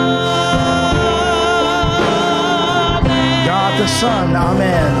 God the Son,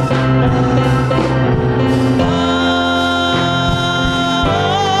 amen.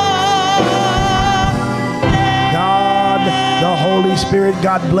 God the Holy Spirit,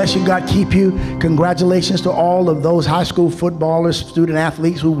 God bless you, God keep you. Congratulations to all of those high school footballers, student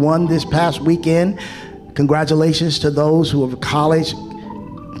athletes who won this past weekend. Congratulations to those who are college.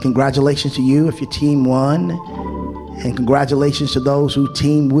 Congratulations to you if your team won. And congratulations to those whose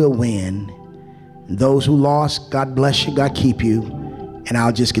team will win. And those who lost, God bless you, God keep you. And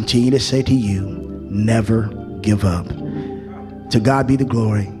I'll just continue to say to you, never give up. To God be the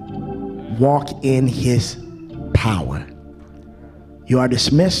glory. Walk in his power. You are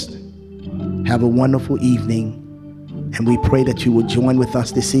dismissed. Have a wonderful evening. And we pray that you will join with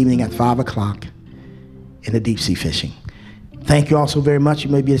us this evening at 5 o'clock in the deep sea fishing. Thank you all so very much.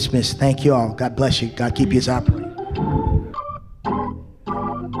 You may be dismissed. Thank you all. God bless you. God keep you as I pray.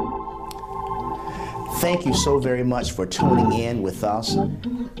 Thank you so very much for tuning in with us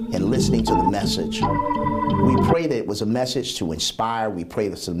and listening to the message. We pray that it was a message to inspire. We pray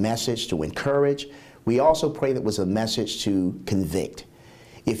that it was a message to encourage. We also pray that it was a message to convict.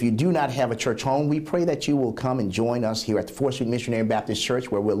 If you do not have a church home, we pray that you will come and join us here at the 4th Street Missionary Baptist Church,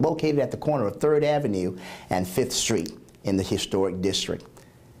 where we're located at the corner of 3rd Avenue and 5th Street in the historic district.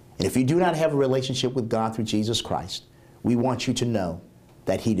 And if you do not have a relationship with God through Jesus Christ, we want you to know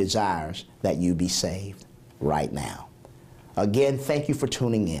that he desires that you be saved right now. Again, thank you for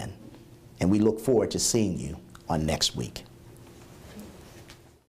tuning in, and we look forward to seeing you on next week.